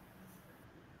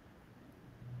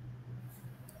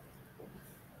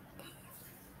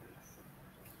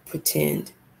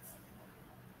pretend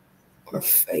or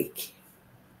fake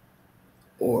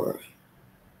or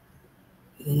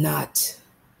not,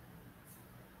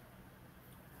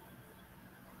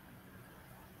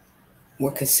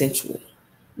 were consensual,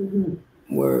 Hmm.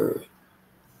 were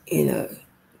in a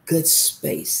good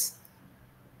space,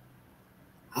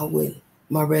 I wouldn't.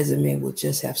 My resume would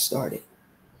just have started.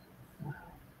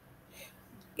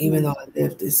 Even Mm. though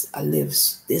I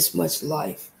lived this much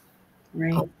life,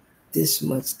 Right. this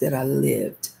much that I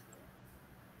lived.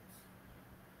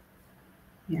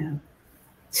 Yeah.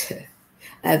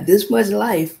 I have this much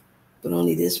life, but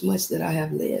only this much that I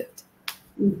have lived.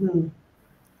 Hmm.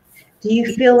 Do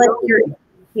you feel like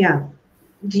yeah.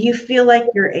 Do you feel like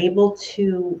you're able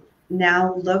to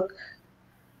now look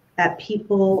at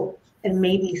people and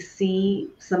maybe see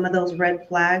some of those red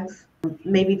flags?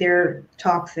 Maybe they're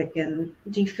toxic, and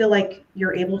do you feel like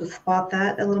you're able to spot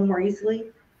that a little more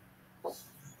easily?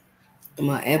 Am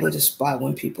I able to spot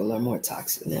when people are more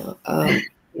toxic now?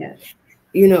 Yeah.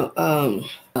 You know,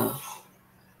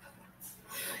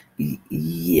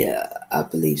 yeah, I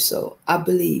believe so. I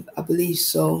believe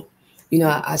so.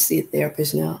 I see a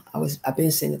therapist now. I've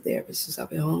been seeing a therapist since I've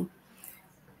been home,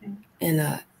 Okay. and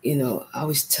I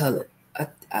always tell her.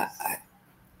 I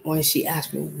when she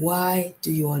asked me, why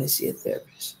do you want to see a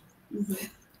therapist? Hmm.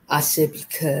 I said,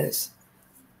 because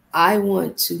I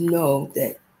want to know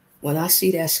that when I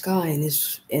see that sky and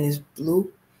it's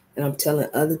blue, and I'm telling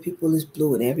other people it's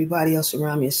blue, and everybody else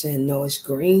around me is saying no, it's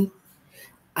green.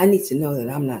 I need to know that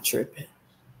I'm not tripping,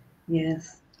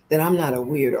 Yes, that I'm not a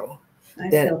weirdo, I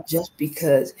feel. that just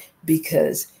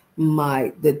because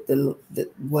my the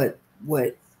what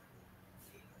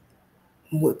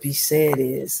would be said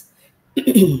is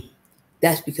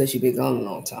That's because you've been gone a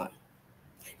long time.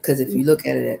 Because if you look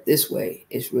at it at this way,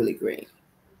 it's really green,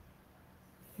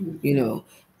 you know.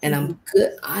 And I'm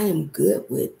good. I am good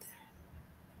with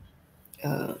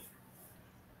uh,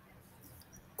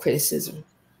 criticism.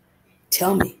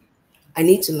 Tell me. I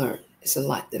need to learn. It's a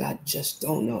lot that I just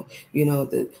don't know. You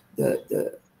know,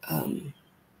 um,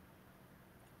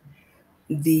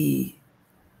 the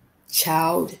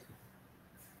child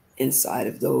inside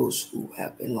of those who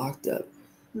have been locked up,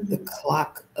 the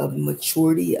clock of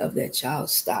maturity of that child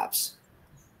stops.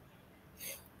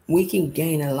 We can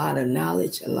gain a lot of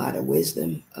knowledge, a lot of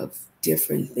wisdom of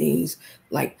different things.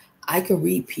 Like I can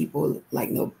read people like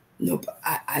no,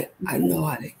 I know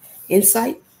how to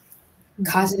insight,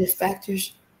 causative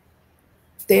factors,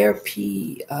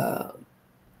 therapy,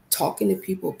 talking to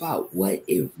people about what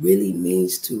it really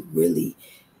means to really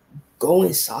go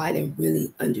inside and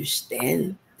really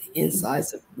understand the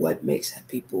insides of what makes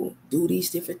people do these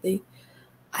different things.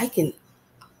 I can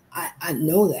I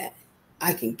know that.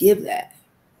 I can give that.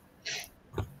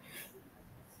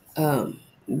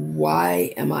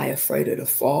 Why am I afraid of the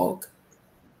fog?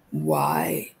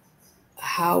 Why?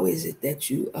 How is it that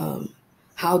you?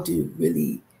 How do you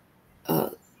really uh,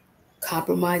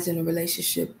 compromise in a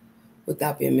relationship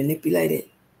without being manipulated?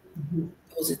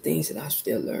 Those are things that I'm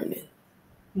still learning.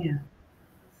 Yeah.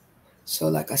 So,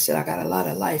 like I said, I got a lot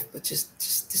of life, but just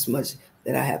this much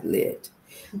that I have lived.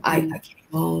 I came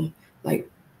home like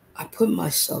I put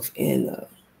myself in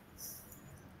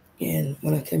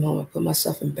when I came home. I put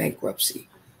myself in bankruptcy.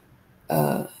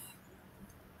 Uh,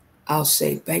 I'll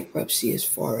say bankruptcy as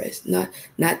far as not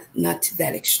to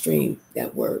that extreme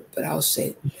that word, but I'll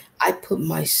say I put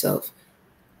myself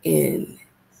in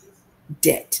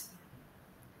debt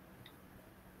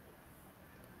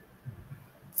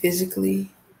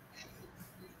physically,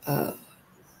 uh,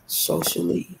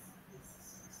 socially,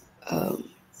 um,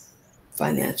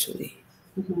 financially.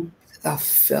 I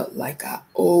felt like I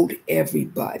owed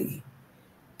everybody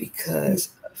because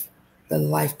of the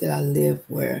life that I lived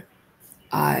where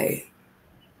I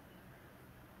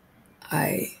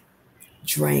I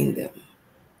drained them.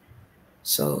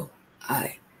 So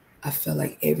I I feel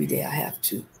like every day I have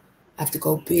to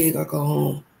go big or go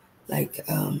home. Like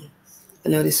I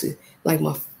know this is like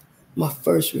my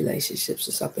first relationship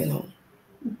since I've been home.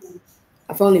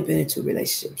 I've only been in two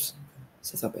relationships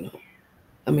since I've been home.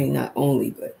 I mean, not only,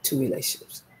 but two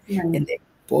relationships. Right. And they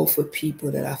both with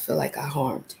people that I feel like I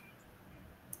harmed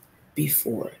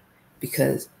before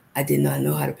because I did not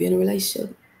know how to be in a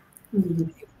relationship,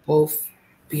 both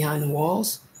behind the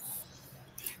walls.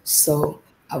 So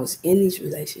I was in these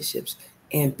relationships,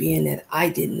 and being that I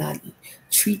did not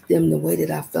treat them the way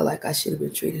that I felt like I should have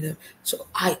been treating them, so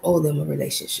I owe them a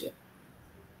relationship.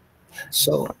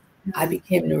 So I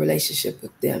became in a relationship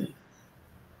with them,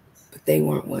 but they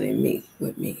weren't wanting me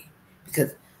with me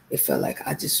because it felt like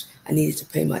I needed to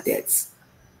pay my debts,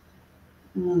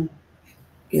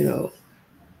 you know,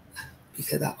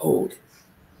 because I owed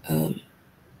um,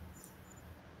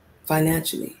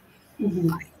 financially.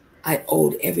 I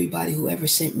owed everybody who ever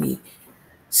sent me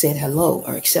said hello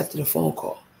or accepted a phone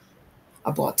call.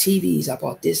 I bought TVs, I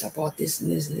bought this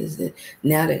and this and this. And this.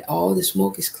 Now that all the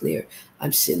smoke is clear,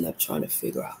 I'm sitting up trying to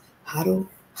figure out how do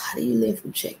you live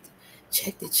from check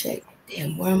to check.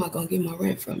 Damn, where am I gonna get my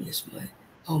rent from this month?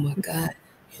 Oh my God,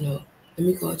 let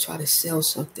me go and try to sell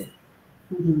something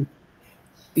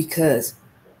because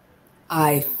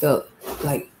I felt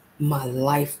like my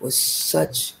life was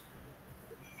such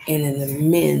an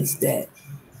immense that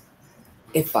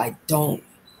if I don't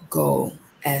go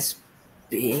as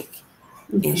big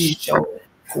and show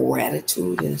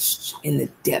gratitude in the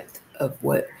depth of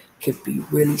what could be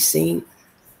really seen,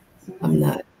 I'm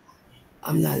not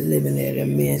I'm not living at the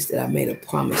means that I made a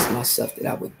promise to myself that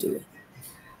I would do.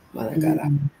 My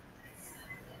God,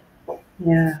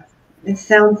 Yeah. It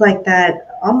sounds like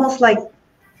that, almost like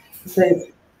the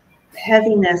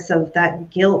heaviness of that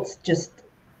guilt just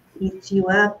eats you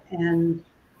up, and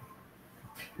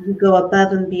you go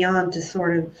above and beyond to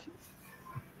sort of,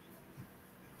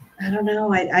 I don't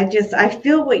know, I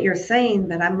feel what you're saying,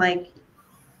 but I'm like,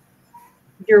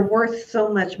 you're worth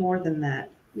so much more than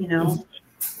that,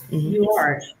 mm-hmm. you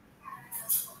are.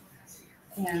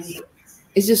 And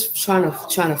It's just trying to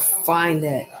yeah, find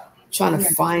that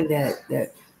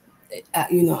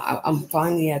I'm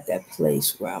finally at that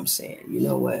place where I'm saying, you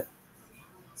know what,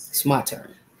 it's my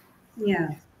turn. yeah,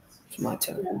 It's my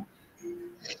turn.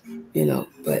 yeah.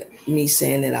 But me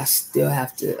saying that I still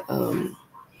have to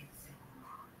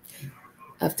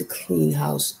clean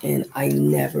house, and I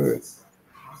never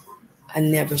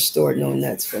stored no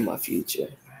nuts for my future.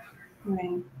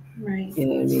 Right. Right. You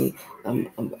know what I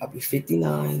mean? I'll be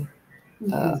 59.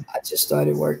 Hmm. I just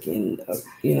started working,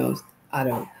 you know, I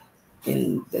don't,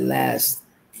 in the last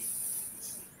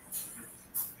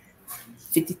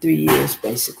 53 years,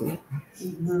 basically.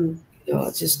 Hmm. You know,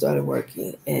 I just started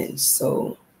working. And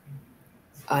so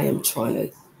I am trying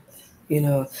to, you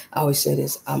know, I always say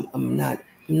this, I'm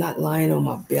not lying on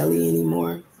my belly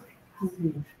anymore.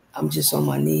 Hmm. I'm just on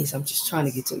my knees. I'm just trying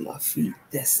to get to my feet.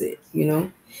 That's it, you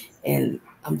know? And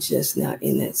I'm just not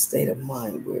in that state of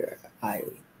mind where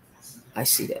I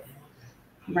see that.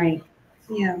 Right.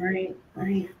 Yeah. Right.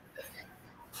 Right.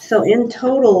 So in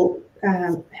total,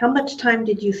 how much time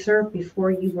did you serve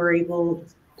before you were able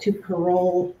to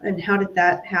parole, and how did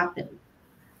that happen?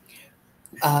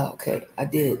 Okay. I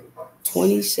did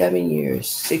 27 years,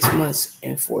 6 months,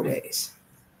 and 4 days.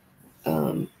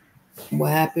 Um,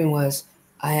 what happened was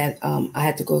I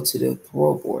had to go to the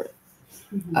parole board.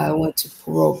 Hmm. I went to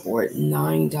parole board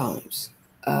 9 times.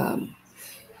 Um,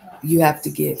 you have to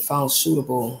get found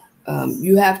suitable.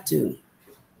 You have to,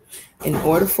 in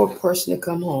order for a person to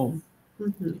come home,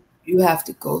 Hmm. you have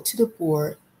to go to the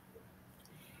board,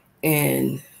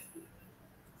 and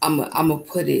I'm gonna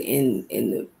put it in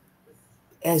the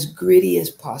as gritty as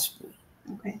possible.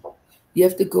 Okay. You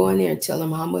have to go in there and tell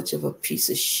them how much of a piece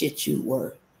of shit you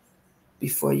were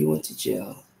before you went to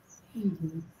jail.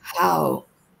 Hmm. How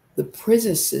the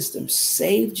prison system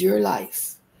saved your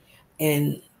life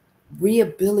and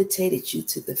rehabilitated you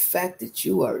to the fact that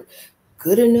you are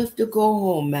good enough to go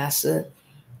home, massa.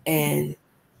 And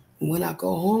when I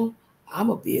go home, I'm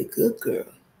gonna be a good girl.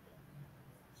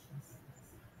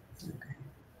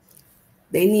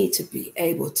 They need to be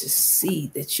able to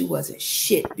see that you wasn't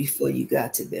shit before you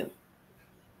got to them.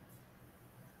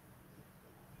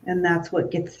 And that's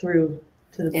what gets through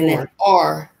to the And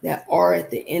board. that R at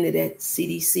the end of that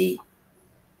CDC,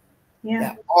 Yeah.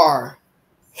 that R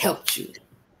helped you,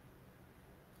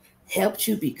 helped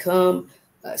you become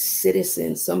a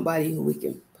citizen, somebody who we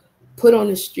can put on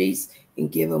the streets and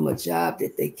give them a job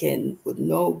that they can with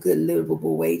no good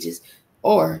livable wages.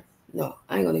 Or no,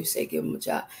 I ain't gonna even say give them a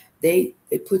job. They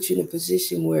put you in a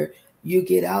position where you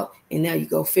get out and now you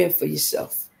go fend for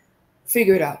yourself.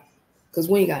 Figure it out. Because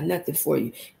we ain't got nothing for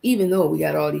you. Even though we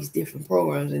got all these different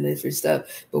programs and different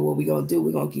stuff. But what we gonna do,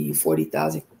 we're gonna give you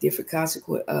 40,000 different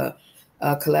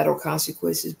collateral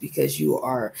consequences because you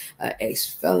are an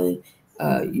ex-felon.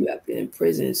 Hmm. You have been in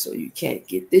prison, so you can't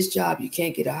get this job. You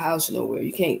can't get a house nowhere.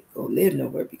 You can't go live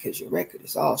nowhere because your record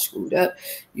is all screwed up.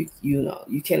 You know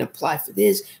you can't apply for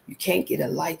this. You can't get a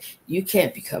life. You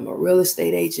can't become a real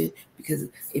estate agent because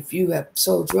if you have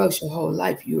sold drugs your whole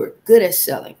life, you are good at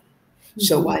selling.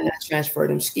 So Hmm. why not transfer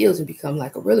them skills and become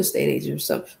like a real estate agent or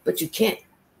something? But you can't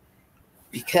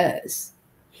because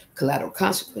collateral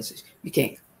consequences. You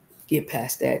can't get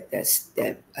past that.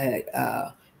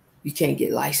 You can't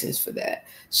get licensed for that.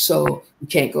 So you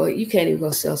can't go. You can't even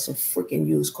go sell some freaking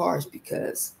used cars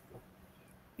because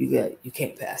you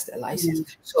can't pass that Yeah.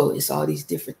 license. So it's all these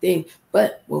different things.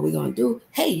 But what we're gonna do?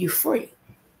 Hey, you're free.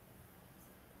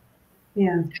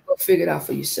 Yeah. Go figure it out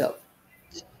for yourself.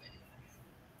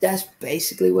 That's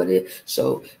basically what it is.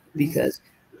 So because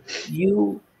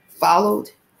you followed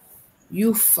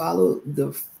you follow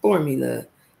the formula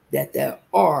that that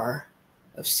R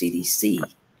of CDC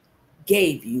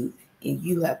gave you, and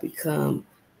you have become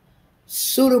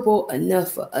suitable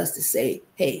enough for us to say,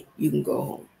 hey, you can go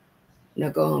home. Now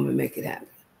go home and make it happen.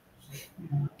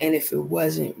 And if it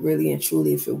wasn't really and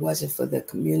truly, if it wasn't for the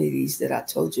communities that I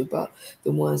told you about,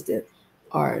 the ones that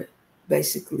are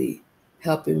basically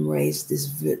helping raise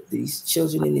these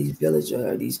children in these villages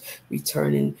or these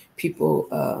returning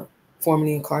people,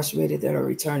 formerly incarcerated that are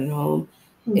returning home,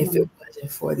 if Hmm. it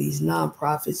wasn't for these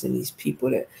nonprofits and these people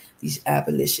that these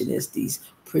abolitionists, these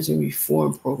prison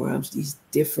reform programs, these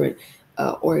different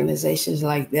organizations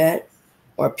like that,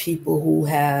 or people who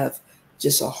have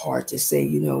just a heart to say,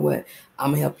 you know what,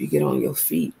 I'm gonna help you get on your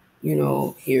feet. You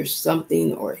know, here's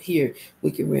something, or here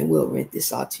we'll rent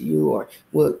this out to you, or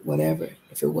whatever.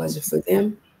 If it wasn't for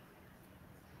them,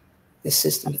 the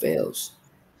system fails.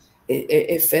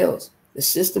 It fails. The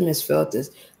system has failed us.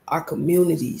 Our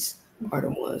communities are the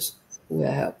ones who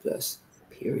have helped us.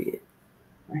 Period.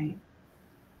 Right.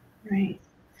 Right.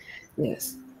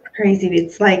 Yes. Crazy.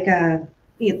 It's like,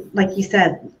 like you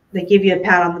said, they give you a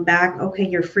pat on the back. Okay,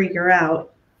 you're free, you're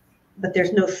out, but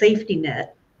there's no safety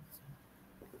net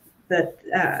that,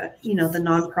 the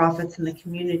nonprofits and the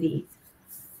community.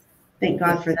 Thank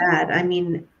Yeah. God for that. I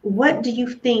mean, what do you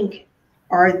think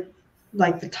are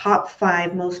like the top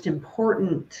five most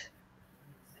important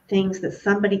things that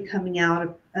somebody coming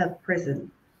out of prison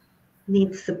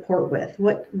needs support with?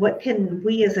 What can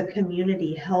we as a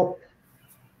community help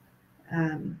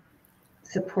um,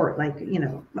 support? Like,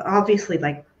 obviously,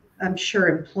 like I'm sure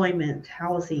employment,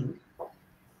 housing.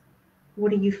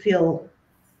 What do you feel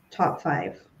top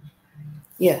five?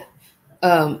 Yeah.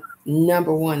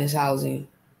 Number one is housing,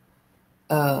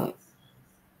 uh,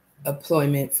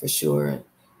 employment for sure,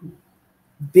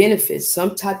 benefits,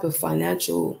 some type of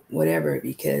financial whatever,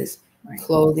 because Right.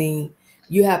 clothing,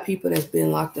 you have people that's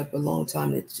been locked up a long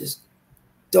time that just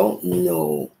don't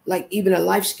know, like even a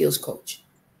life skills coach,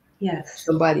 Yes.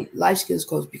 somebody, life skills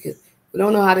coach, because we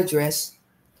don't know how to dress,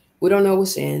 we don't know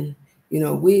what's in,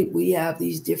 we have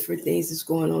these different things that's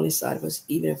going on inside of us,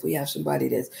 even if we have somebody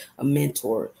that's a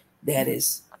mentor that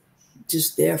is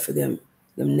just there for them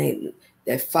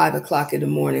that 5 o'clock in the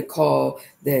morning call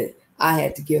that I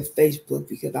had to give Facebook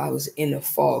because I was in the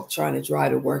fog trying to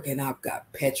drive to work and I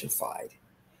got petrified.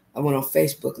 I went on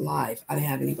Facebook Live. I didn't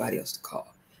have anybody else to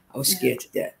call. I was Yeah. scared to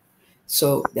death.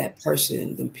 So that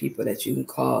person, them people that you can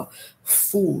call,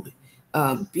 food,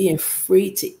 being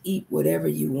free to eat whatever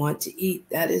you want to eat,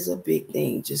 that is a big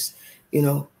thing. Just,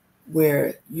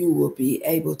 where you will be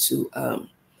able to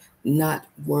not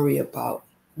worry about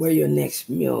where your next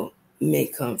meal may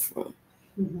come from.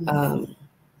 Mm-hmm. Um,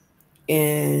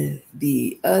 and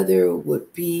the other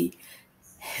would be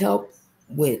help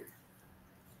with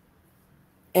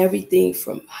everything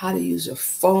from how to use a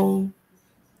phone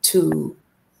to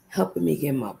helping me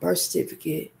get my birth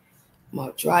certificate,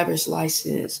 my driver's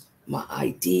license, my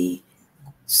ID,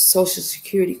 social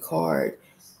security card,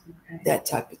 Okay. that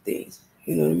type of things.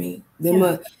 You know what I mean?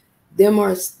 Yeah. Them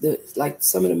are like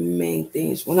some of the main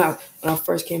things. When I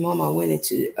first came home, I went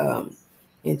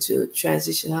into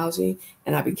transition housing,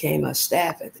 and I became a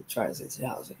staff at the transition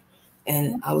housing,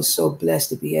 and I was so blessed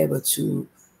to be able to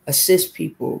assist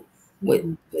people with,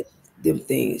 Mm-hmm. with them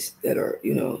things that are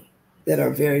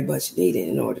very much needed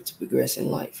in order to progress in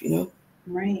life.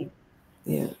 Right.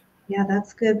 Yeah. Yeah,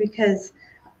 that's good because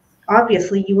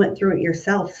obviously you went through it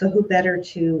yourself. So who better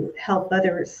to help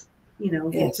others, get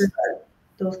through Yes.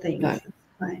 those things? Right.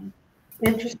 Fine.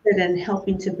 Interested in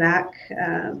helping to back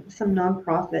some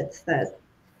nonprofits that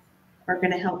are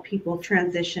going to help people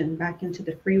transition back into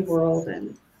the free world.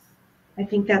 And I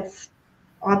think that's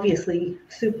obviously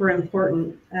super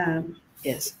important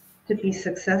Yes. to be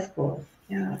successful.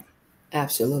 Yeah.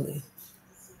 Absolutely.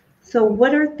 So,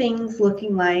 what are things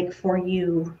looking like for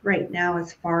you right now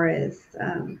as far as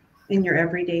in your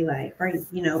everyday life? Are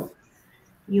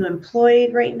you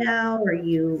employed right now? Are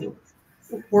you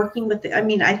working with I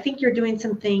mean, I think you're doing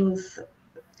some things,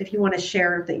 if you want to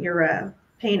share, that you're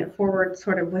paying it forward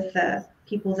sort of with the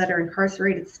people that are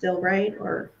incarcerated still, right?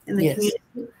 Or in the Yes.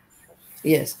 community?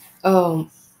 Yes.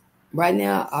 Right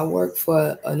now, I work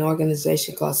for an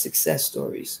organization called Success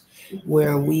Stories,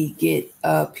 where we get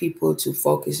people to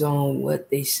focus on what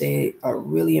they say are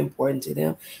really important to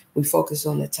them. We focus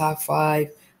on the top 5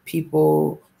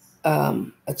 people,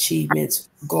 achievements,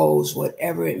 goals,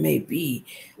 whatever it may be,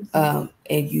 and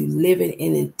you live it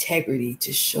in integrity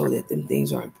to show that them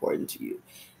things are important to you.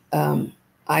 Um,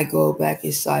 I go back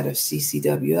inside of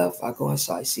CCWF. I go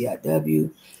inside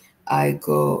CIW. I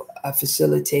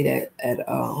facilitate at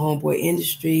Homeboy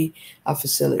Industry. I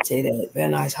facilitate at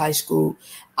Van Nuys High School.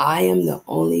 I am the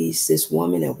only cis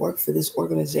woman that work for this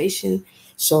organization.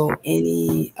 So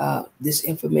any this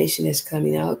information that's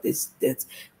coming out, that's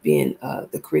being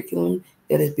the curriculum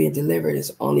that is being delivered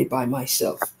is only by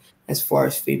myself as far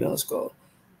as females go.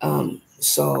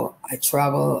 So I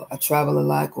travel a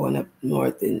lot going up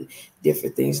north and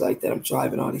different things like that. I'm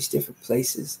driving all these different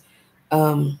places.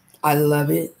 I love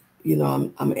it.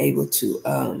 I'm able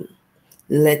to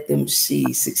let them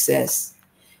see success.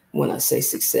 When I say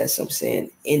success, I'm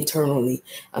saying internally.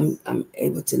 I'm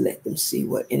able to let them see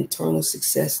what internal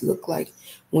success look like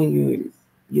when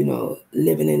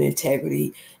living in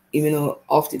integrity. Even though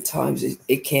oftentimes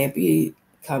it can be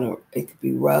it could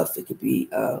be rough, it could be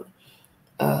uh,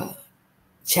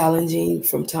 challenging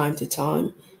from time to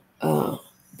time. Uh,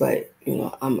 but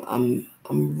I'm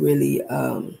really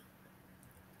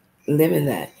living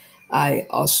that. I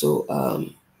also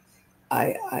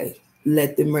I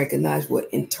let them recognize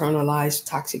what internalized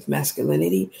toxic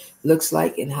masculinity looks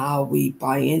like and how we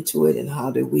buy into it and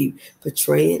how do we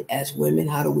portray it as women,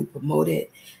 how do we promote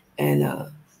it, and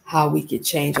how we can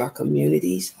change our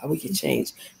communities, how we can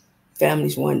change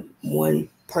families one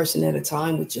person at a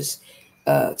time with just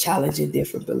challenging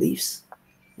different beliefs,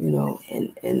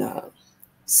 and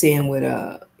seeing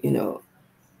what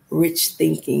rich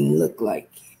thinking look like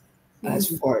as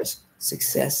Mhm. far as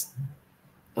success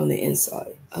on the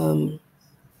inside.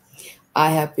 I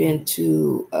have been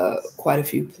to quite a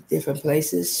few different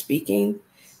places speaking,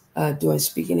 doing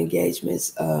speaking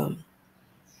engagements, and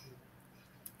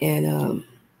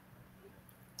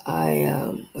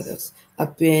what else?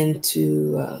 I've been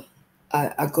to.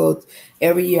 I go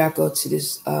every year. I go to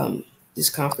this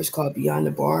conference called Beyond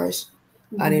the Bars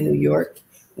out in Mhm. New York,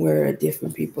 where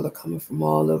different people are coming from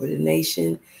all over the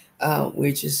nation.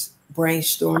 We're just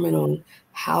brainstorming on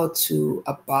how to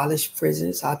abolish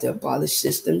prisons, how to abolish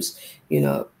systems, you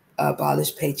know,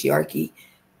 abolish patriarchy,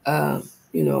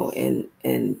 you know, and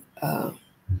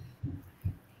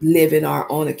live in our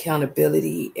own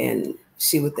accountability and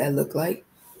see what that look like.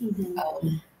 Mhm.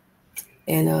 Um,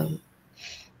 and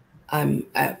I'm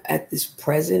at this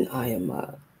present. I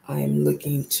am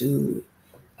looking to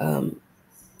um,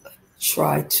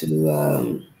 try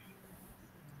to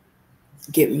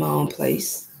get my own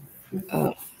place, Mhm.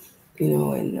 uh, you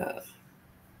know, and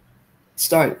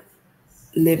start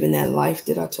living that life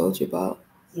that I told you about.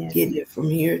 Yes. Getting it from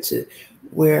here to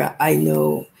where I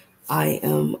know I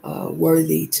am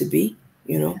worthy to be.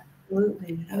 You know,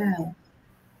 Absolutely. Yeah.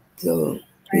 so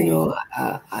you Right.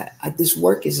 know, this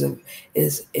work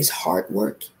is hard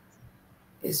work.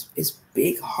 It's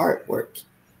big hard work.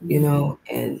 You Mhm. know,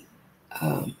 and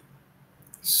um,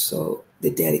 so the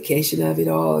dedication of it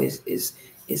all is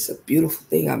a beautiful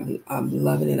thing. I'm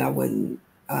loving it. I'm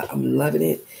loving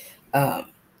it.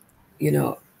 Um, you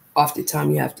know,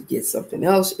 oftentimes you have to get something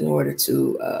else in order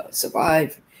to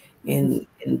survive Mhm.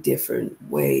 in different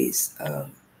ways.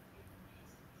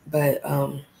 But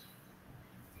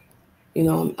you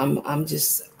know, I'm out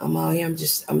here.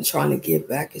 I'm trying to give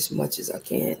back as much as I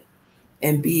can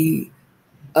and be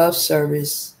of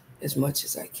service as much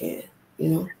as I can. You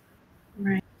know.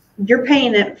 Right. You're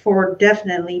paying it forward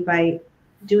definitely by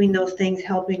doing those things,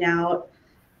 helping out,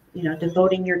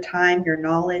 devoting your time, your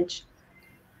knowledge.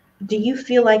 Do you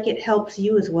feel like it helps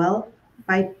you as well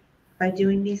by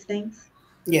doing these things?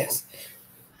 Yes.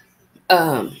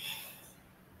 Um,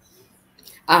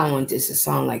 I don't want this to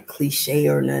sound like cliche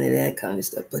or none of that kind of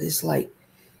stuff, but it's like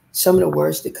some of the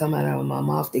words that come out of my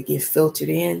mouth that get filtered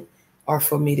in are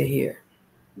for me to hear,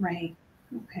 Right.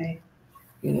 Okay.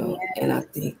 you Yeah. know. And I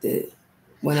think that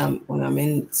when I'm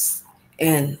in,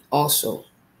 and also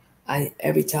I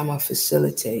every time I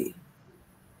facilitate,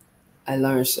 I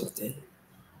learn something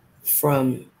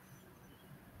from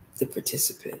the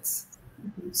participants,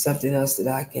 Mhm. something else that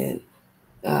I can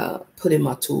put in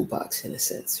my toolbox in a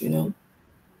sense, you know.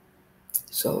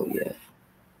 So yeah,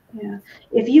 Yeah.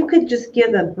 If you could just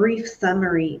give a brief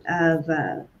summary of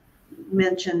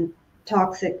mentioned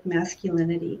toxic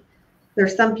masculinity.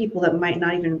 There's some people that might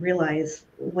not even realize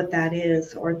what that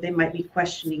is, or they might be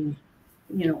questioning,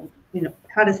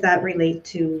 how does that relate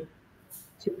to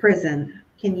prison?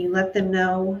 Can you let them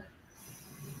know?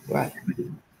 right.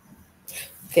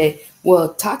 Okay.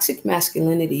 Well, toxic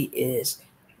masculinity is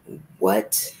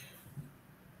what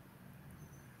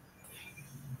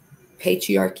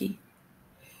patriarchy,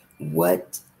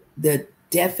 what the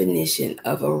definition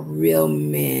of a real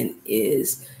man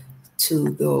is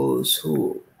to those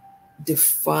who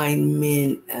define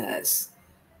men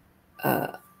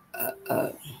uh, uh, uh,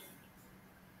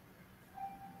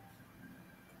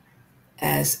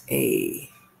 as a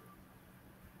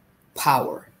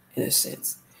power in a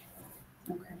sense.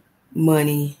 Okay.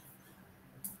 Money,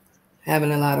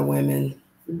 having a lot of women,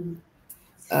 Mhm.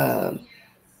 um,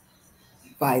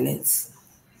 violence,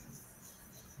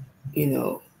 you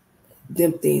know,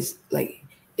 them things like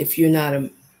if you're not a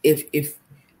if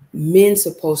men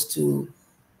supposed to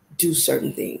do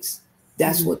certain things,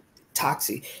 that's Mhm. what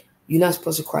toxic. You're not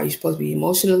supposed to cry. You're supposed to be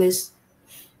emotionalist,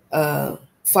 uh,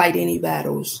 fight any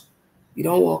battles. You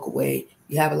don't walk away.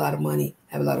 You have a lot of money,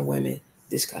 have a lot of women,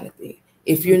 this kind of thing.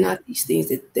 If Mhm. you're not these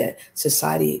things that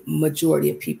society, majority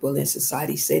of people in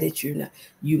society say that you're not,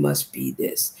 you must be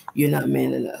this. You're not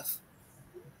man enough.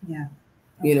 Yeah.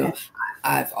 You Okay. know,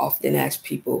 I've often asked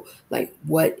people like,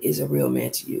 "What is a real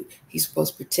man to you?" He's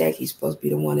supposed to protect. He's supposed to be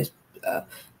the one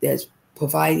that's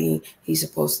providing. He's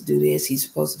supposed to do this. He's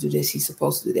supposed to do this. He's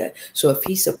supposed to do that. So if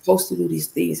he's supposed to do these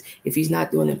things, if he's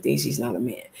not doing them things, he's not a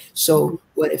man. Mhm. So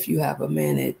what if you have a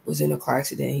man that was in a car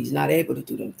accident? He's not able to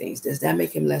do them things. Does that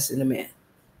make him less than a man?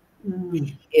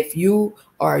 Mhm. If you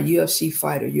are a UFC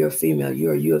fighter, you're a female,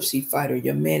 you're a UFC fighter,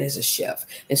 your man is a chef,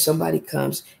 and somebody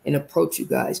comes and approach you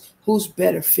guys, who's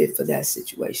better fit for that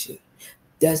situation?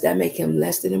 Does that make him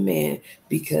less than a man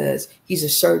because he's a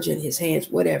surgeon, his hands,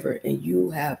 whatever, and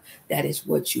you have that is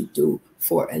what you do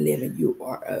for a living? You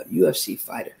are a UFC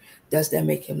fighter. Does that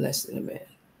make him less than a man?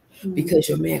 Mhm. Because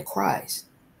your man cries,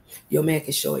 your man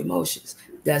can show emotions.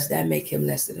 Does that make him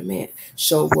less than a man?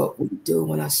 So what we do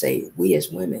when I say we as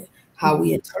women, how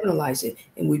we internalize it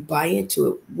and we buy into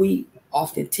it. We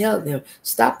often tell them,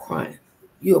 stop crying.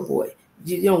 You're a boy.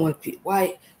 You don't want to,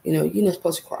 why, you're not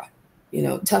supposed to cry.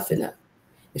 Toughen up.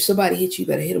 If somebody hits you, you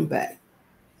better hit them back,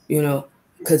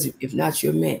 because if not,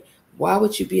 you're a man. Why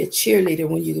would you be a cheerleader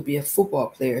when you could be a football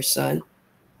player, son?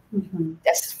 Mm-hmm.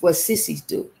 That's what sissies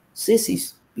do.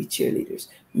 Sissies be cheerleaders.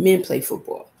 Men play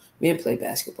football. Men play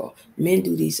basketball. Men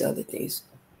do these other things.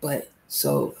 But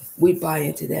so we buy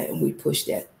into that and we push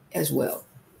that as well.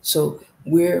 So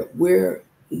we're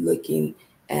looking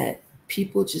at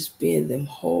people just being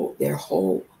their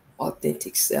whole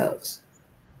authentic selves.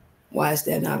 Why is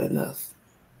that not enough?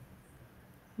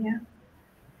 Yeah.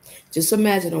 Just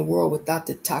imagine a world without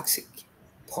the toxic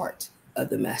part of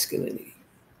the masculinity,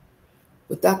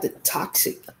 without the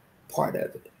toxic part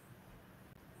of it,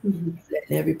 Mm-hmm.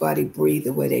 letting everybody breathe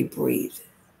the way they breathe.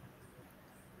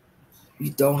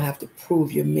 You don't have to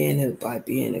prove your manhood by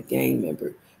being a gang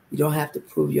member. You don't have to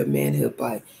prove your manhood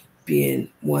by being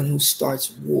one who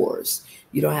starts wars.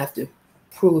 You don't have to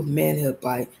prove manhood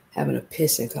by having a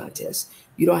pissing contest.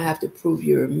 You don't have to prove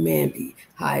you're a man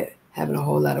by having a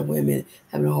whole lot of women,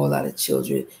 having a whole lot of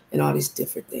children, and all these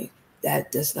different things.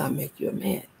 That does not make you a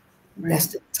man. That's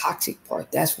Right. the toxic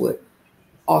part. That's what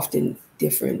often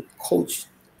different coach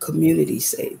communities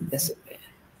say that's a man.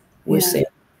 We're Yeah. saying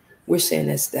we're saying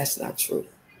that's not true.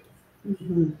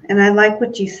 Hmm. And I like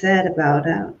what you said about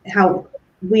how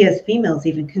we as females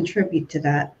even contribute to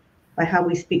that by how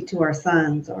we speak to our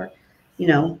sons or, you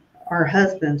know, our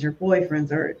husbands or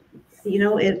boyfriends or,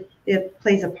 it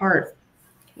plays a part.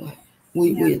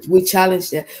 We Yeah. we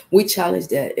challenge that. We challenge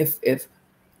that. If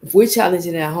we're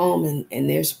challenging at home and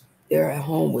they're at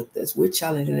home with us, we're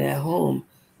challenging it at home.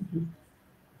 Hmm.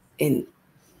 And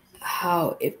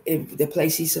how if the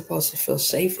place he's supposed to feel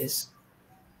safe is,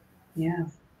 Yeah.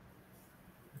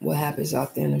 what happens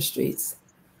out there in the streets?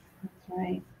 That's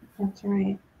right. That's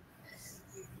right.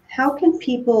 How can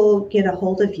people get a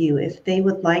hold of you if they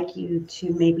would like you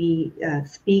to maybe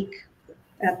speak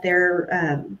at their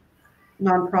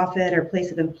nonprofit or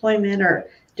place of employment or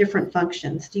different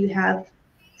functions? Do you have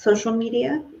social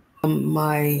media?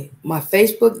 My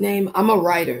Facebook name. I'm a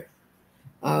writer.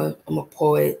 I'm a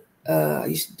poet. I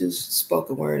used to do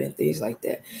spoken word and things like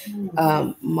that.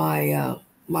 Mm.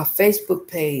 My Facebook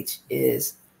page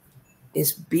is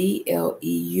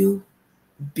BLEUBO.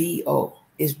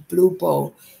 Is Blue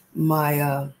Bow.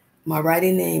 My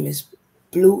writing name is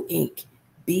Blue Ink.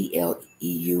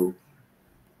 BLEUINKK.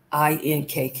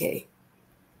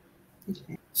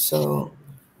 Okay. So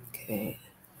okay.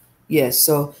 Yes,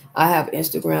 so I have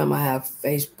Instagram, I have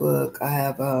Facebook, I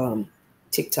have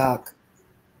TikTok.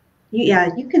 Yeah,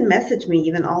 you can message me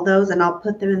even all those, and I'll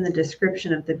put them in the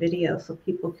description of the video so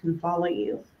people can follow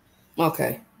you.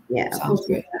 Okay, Yeah, we'll sounds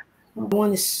do great. that. I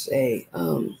want to say,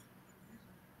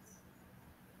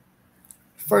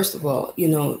 first of all,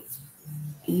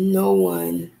 no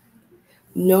one,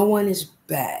 no one is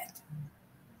bad.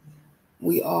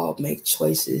 We all make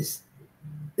choices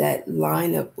that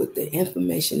line up with the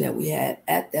information that we had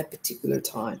at that particular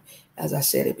time. As I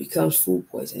said, it becomes food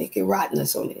poison. It can rotten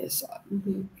us on the inside.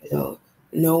 Hmm. You know,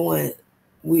 no one.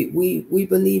 We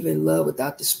believe in love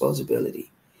without disposability.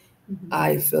 Hmm.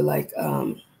 I feel like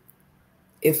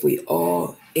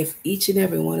if each and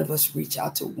every one of us reach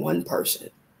out to one person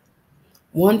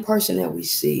that we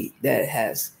see that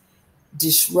has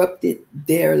disrupted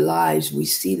their lives, we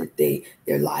see that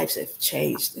their lives have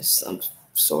changed in some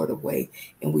sort of way,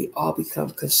 and we all become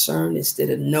concerned instead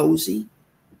of nosy.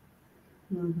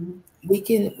 Hmm. We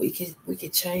can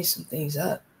change some things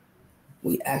up.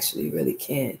 We actually really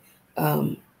can.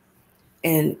 Um,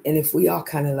 and if we all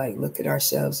kind of like look at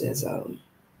ourselves as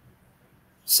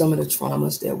some of the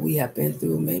traumas that we have been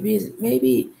through,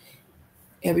 maybe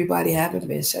everybody haven't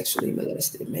been sexually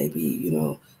molested. Maybe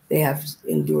they have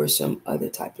endured some other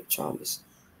type of traumas.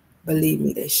 Believe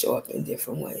me, they show up in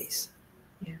different ways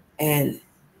Yeah. and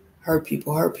hurt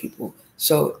people.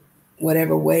 So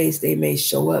whatever ways they may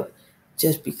show up,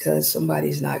 just because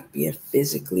somebody's not being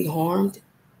physically harmed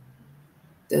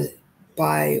does,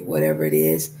 by whatever it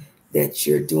is that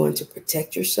you're doing to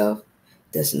protect yourself,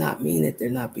 does not mean that they're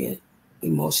not being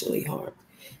emotionally harmed.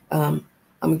 Um,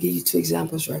 I'm gonna give you two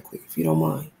examples right quick, if you don't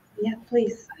mind. Yeah,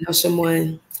 please. I know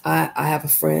someone. I have a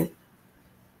friend.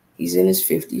 He's in his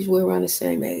 50s. We're around the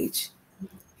same age.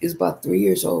 He was about 3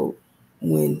 years old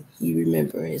when he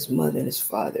remembered his mother and his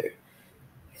father.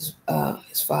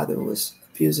 His father was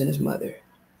abusing his mother,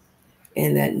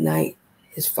 and that night,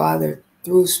 his father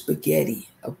threw spaghetti,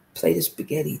 a plate of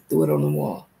spaghetti, threw it on the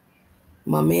wall.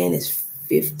 My man is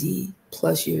 50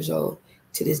 plus years old.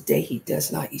 To this day, he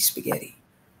does not eat spaghetti.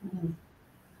 Mm.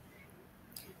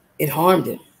 it harmed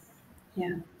him.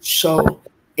 Yeah. So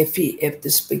if the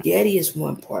spaghetti is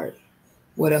one part,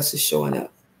 what else is showing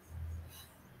up?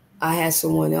 I had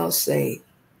someone else say,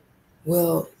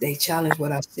 well, they challenged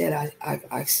what I said.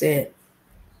 I said,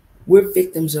 we're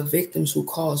victims of victims who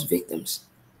cause victims.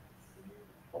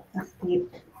 That's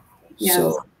deep. Yes.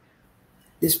 So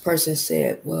this person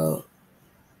said, well,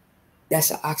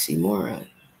 that's an oxymoron.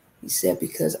 He said,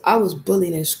 because I was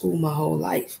bullied in school my whole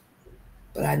life,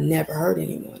 but I never hurt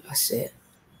anyone. I said,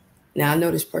 now I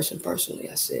know this person personally.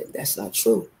 I said, that's not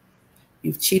true.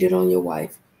 You've cheated on your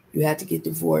wife. You had to get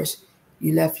divorced.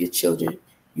 You left your children.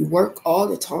 You work all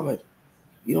the time.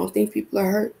 You don't think people are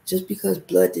hurt? Just because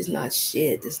blood does not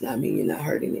shed does not mean you're not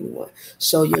hurting anyone.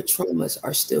 So your traumas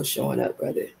are still showing up,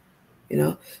 brother. You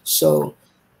know? So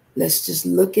let's just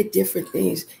look at different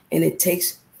things. And it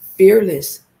takes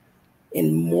fearless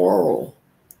and moral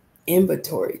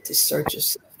inventory to search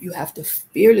yourself. You have to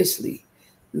fearlessly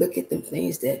look at them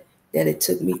things that it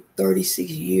took me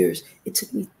 36 years. It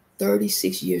took me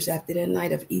 36 years after that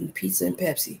night of eating pizza and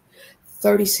Pepsi.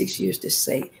 36 years to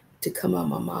say, to come out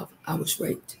my mouth, I was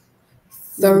raped.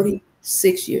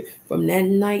 36 years. From that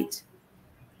night,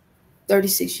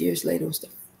 36 years later was the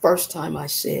first time I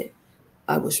said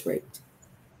I was raped.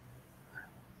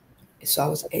 And so I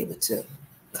was able to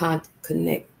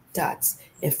connect dots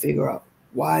and figure out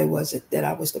why was it that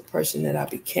I was the person that I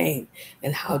became,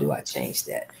 and how do I change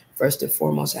that? First and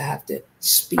foremost, I have to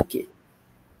speak it.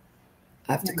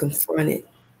 I have to confront it.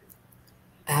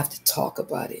 I have to talk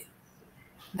about it.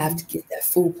 I have to get that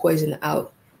food poison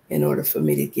out in order for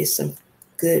me to get some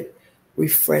good,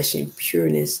 refreshing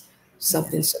pureness,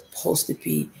 something supposed to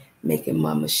be making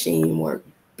my machine work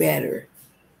better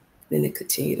than to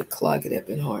continue to clog it up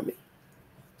and harm it.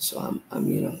 So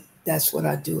I'm that's what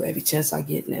I do every chance I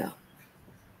get now.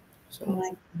 I So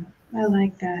like that. I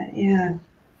like that. Yeah,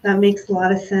 that makes a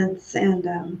lot of sense.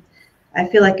 And I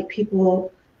feel like if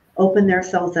people open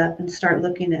themselves up and start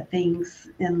looking at things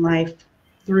in life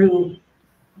through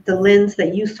the lens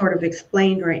that you sort of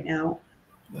explained right now,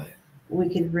 right. we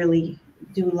could really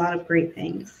do a lot of great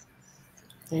things.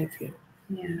 Thank you.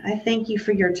 Yeah, I thank you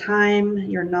for your time,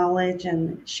 your knowledge,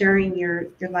 and sharing your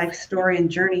life story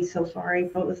and journey so far.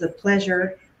 It was a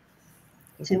pleasure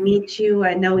to meet you.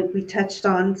 I know we touched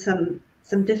on some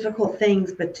difficult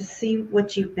things, but to see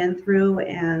what you've been through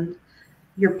and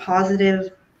your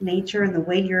positive nature and the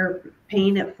way you're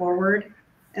paying it forward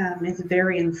is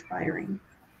very inspiring.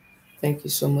 Thank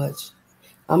you so much.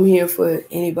 I'm here for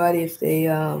anybody if they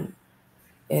at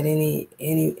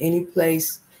any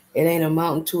place. It ain't a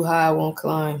mountain too high I won't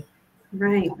climb.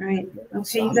 Right, right. Okay,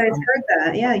 So you guys heard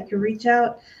that. Yeah, you can reach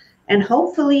out, and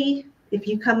hopefully, if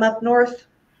you come up north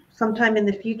sometime in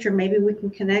the future, maybe we can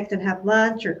connect and have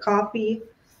lunch or coffee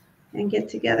and get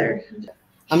together.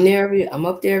 I'm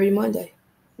up there every Monday.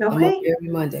 I'm up Okay, there every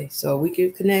Monday. So we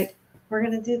can connect. we're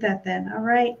going to do that then. All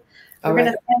right. All We're going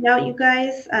right. to sign out, you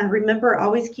guys. Remember,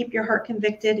 always keep your heart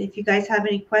convicted. If you guys have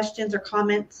any questions or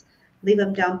comments, leave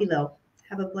them down below.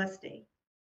 Have a blessed day.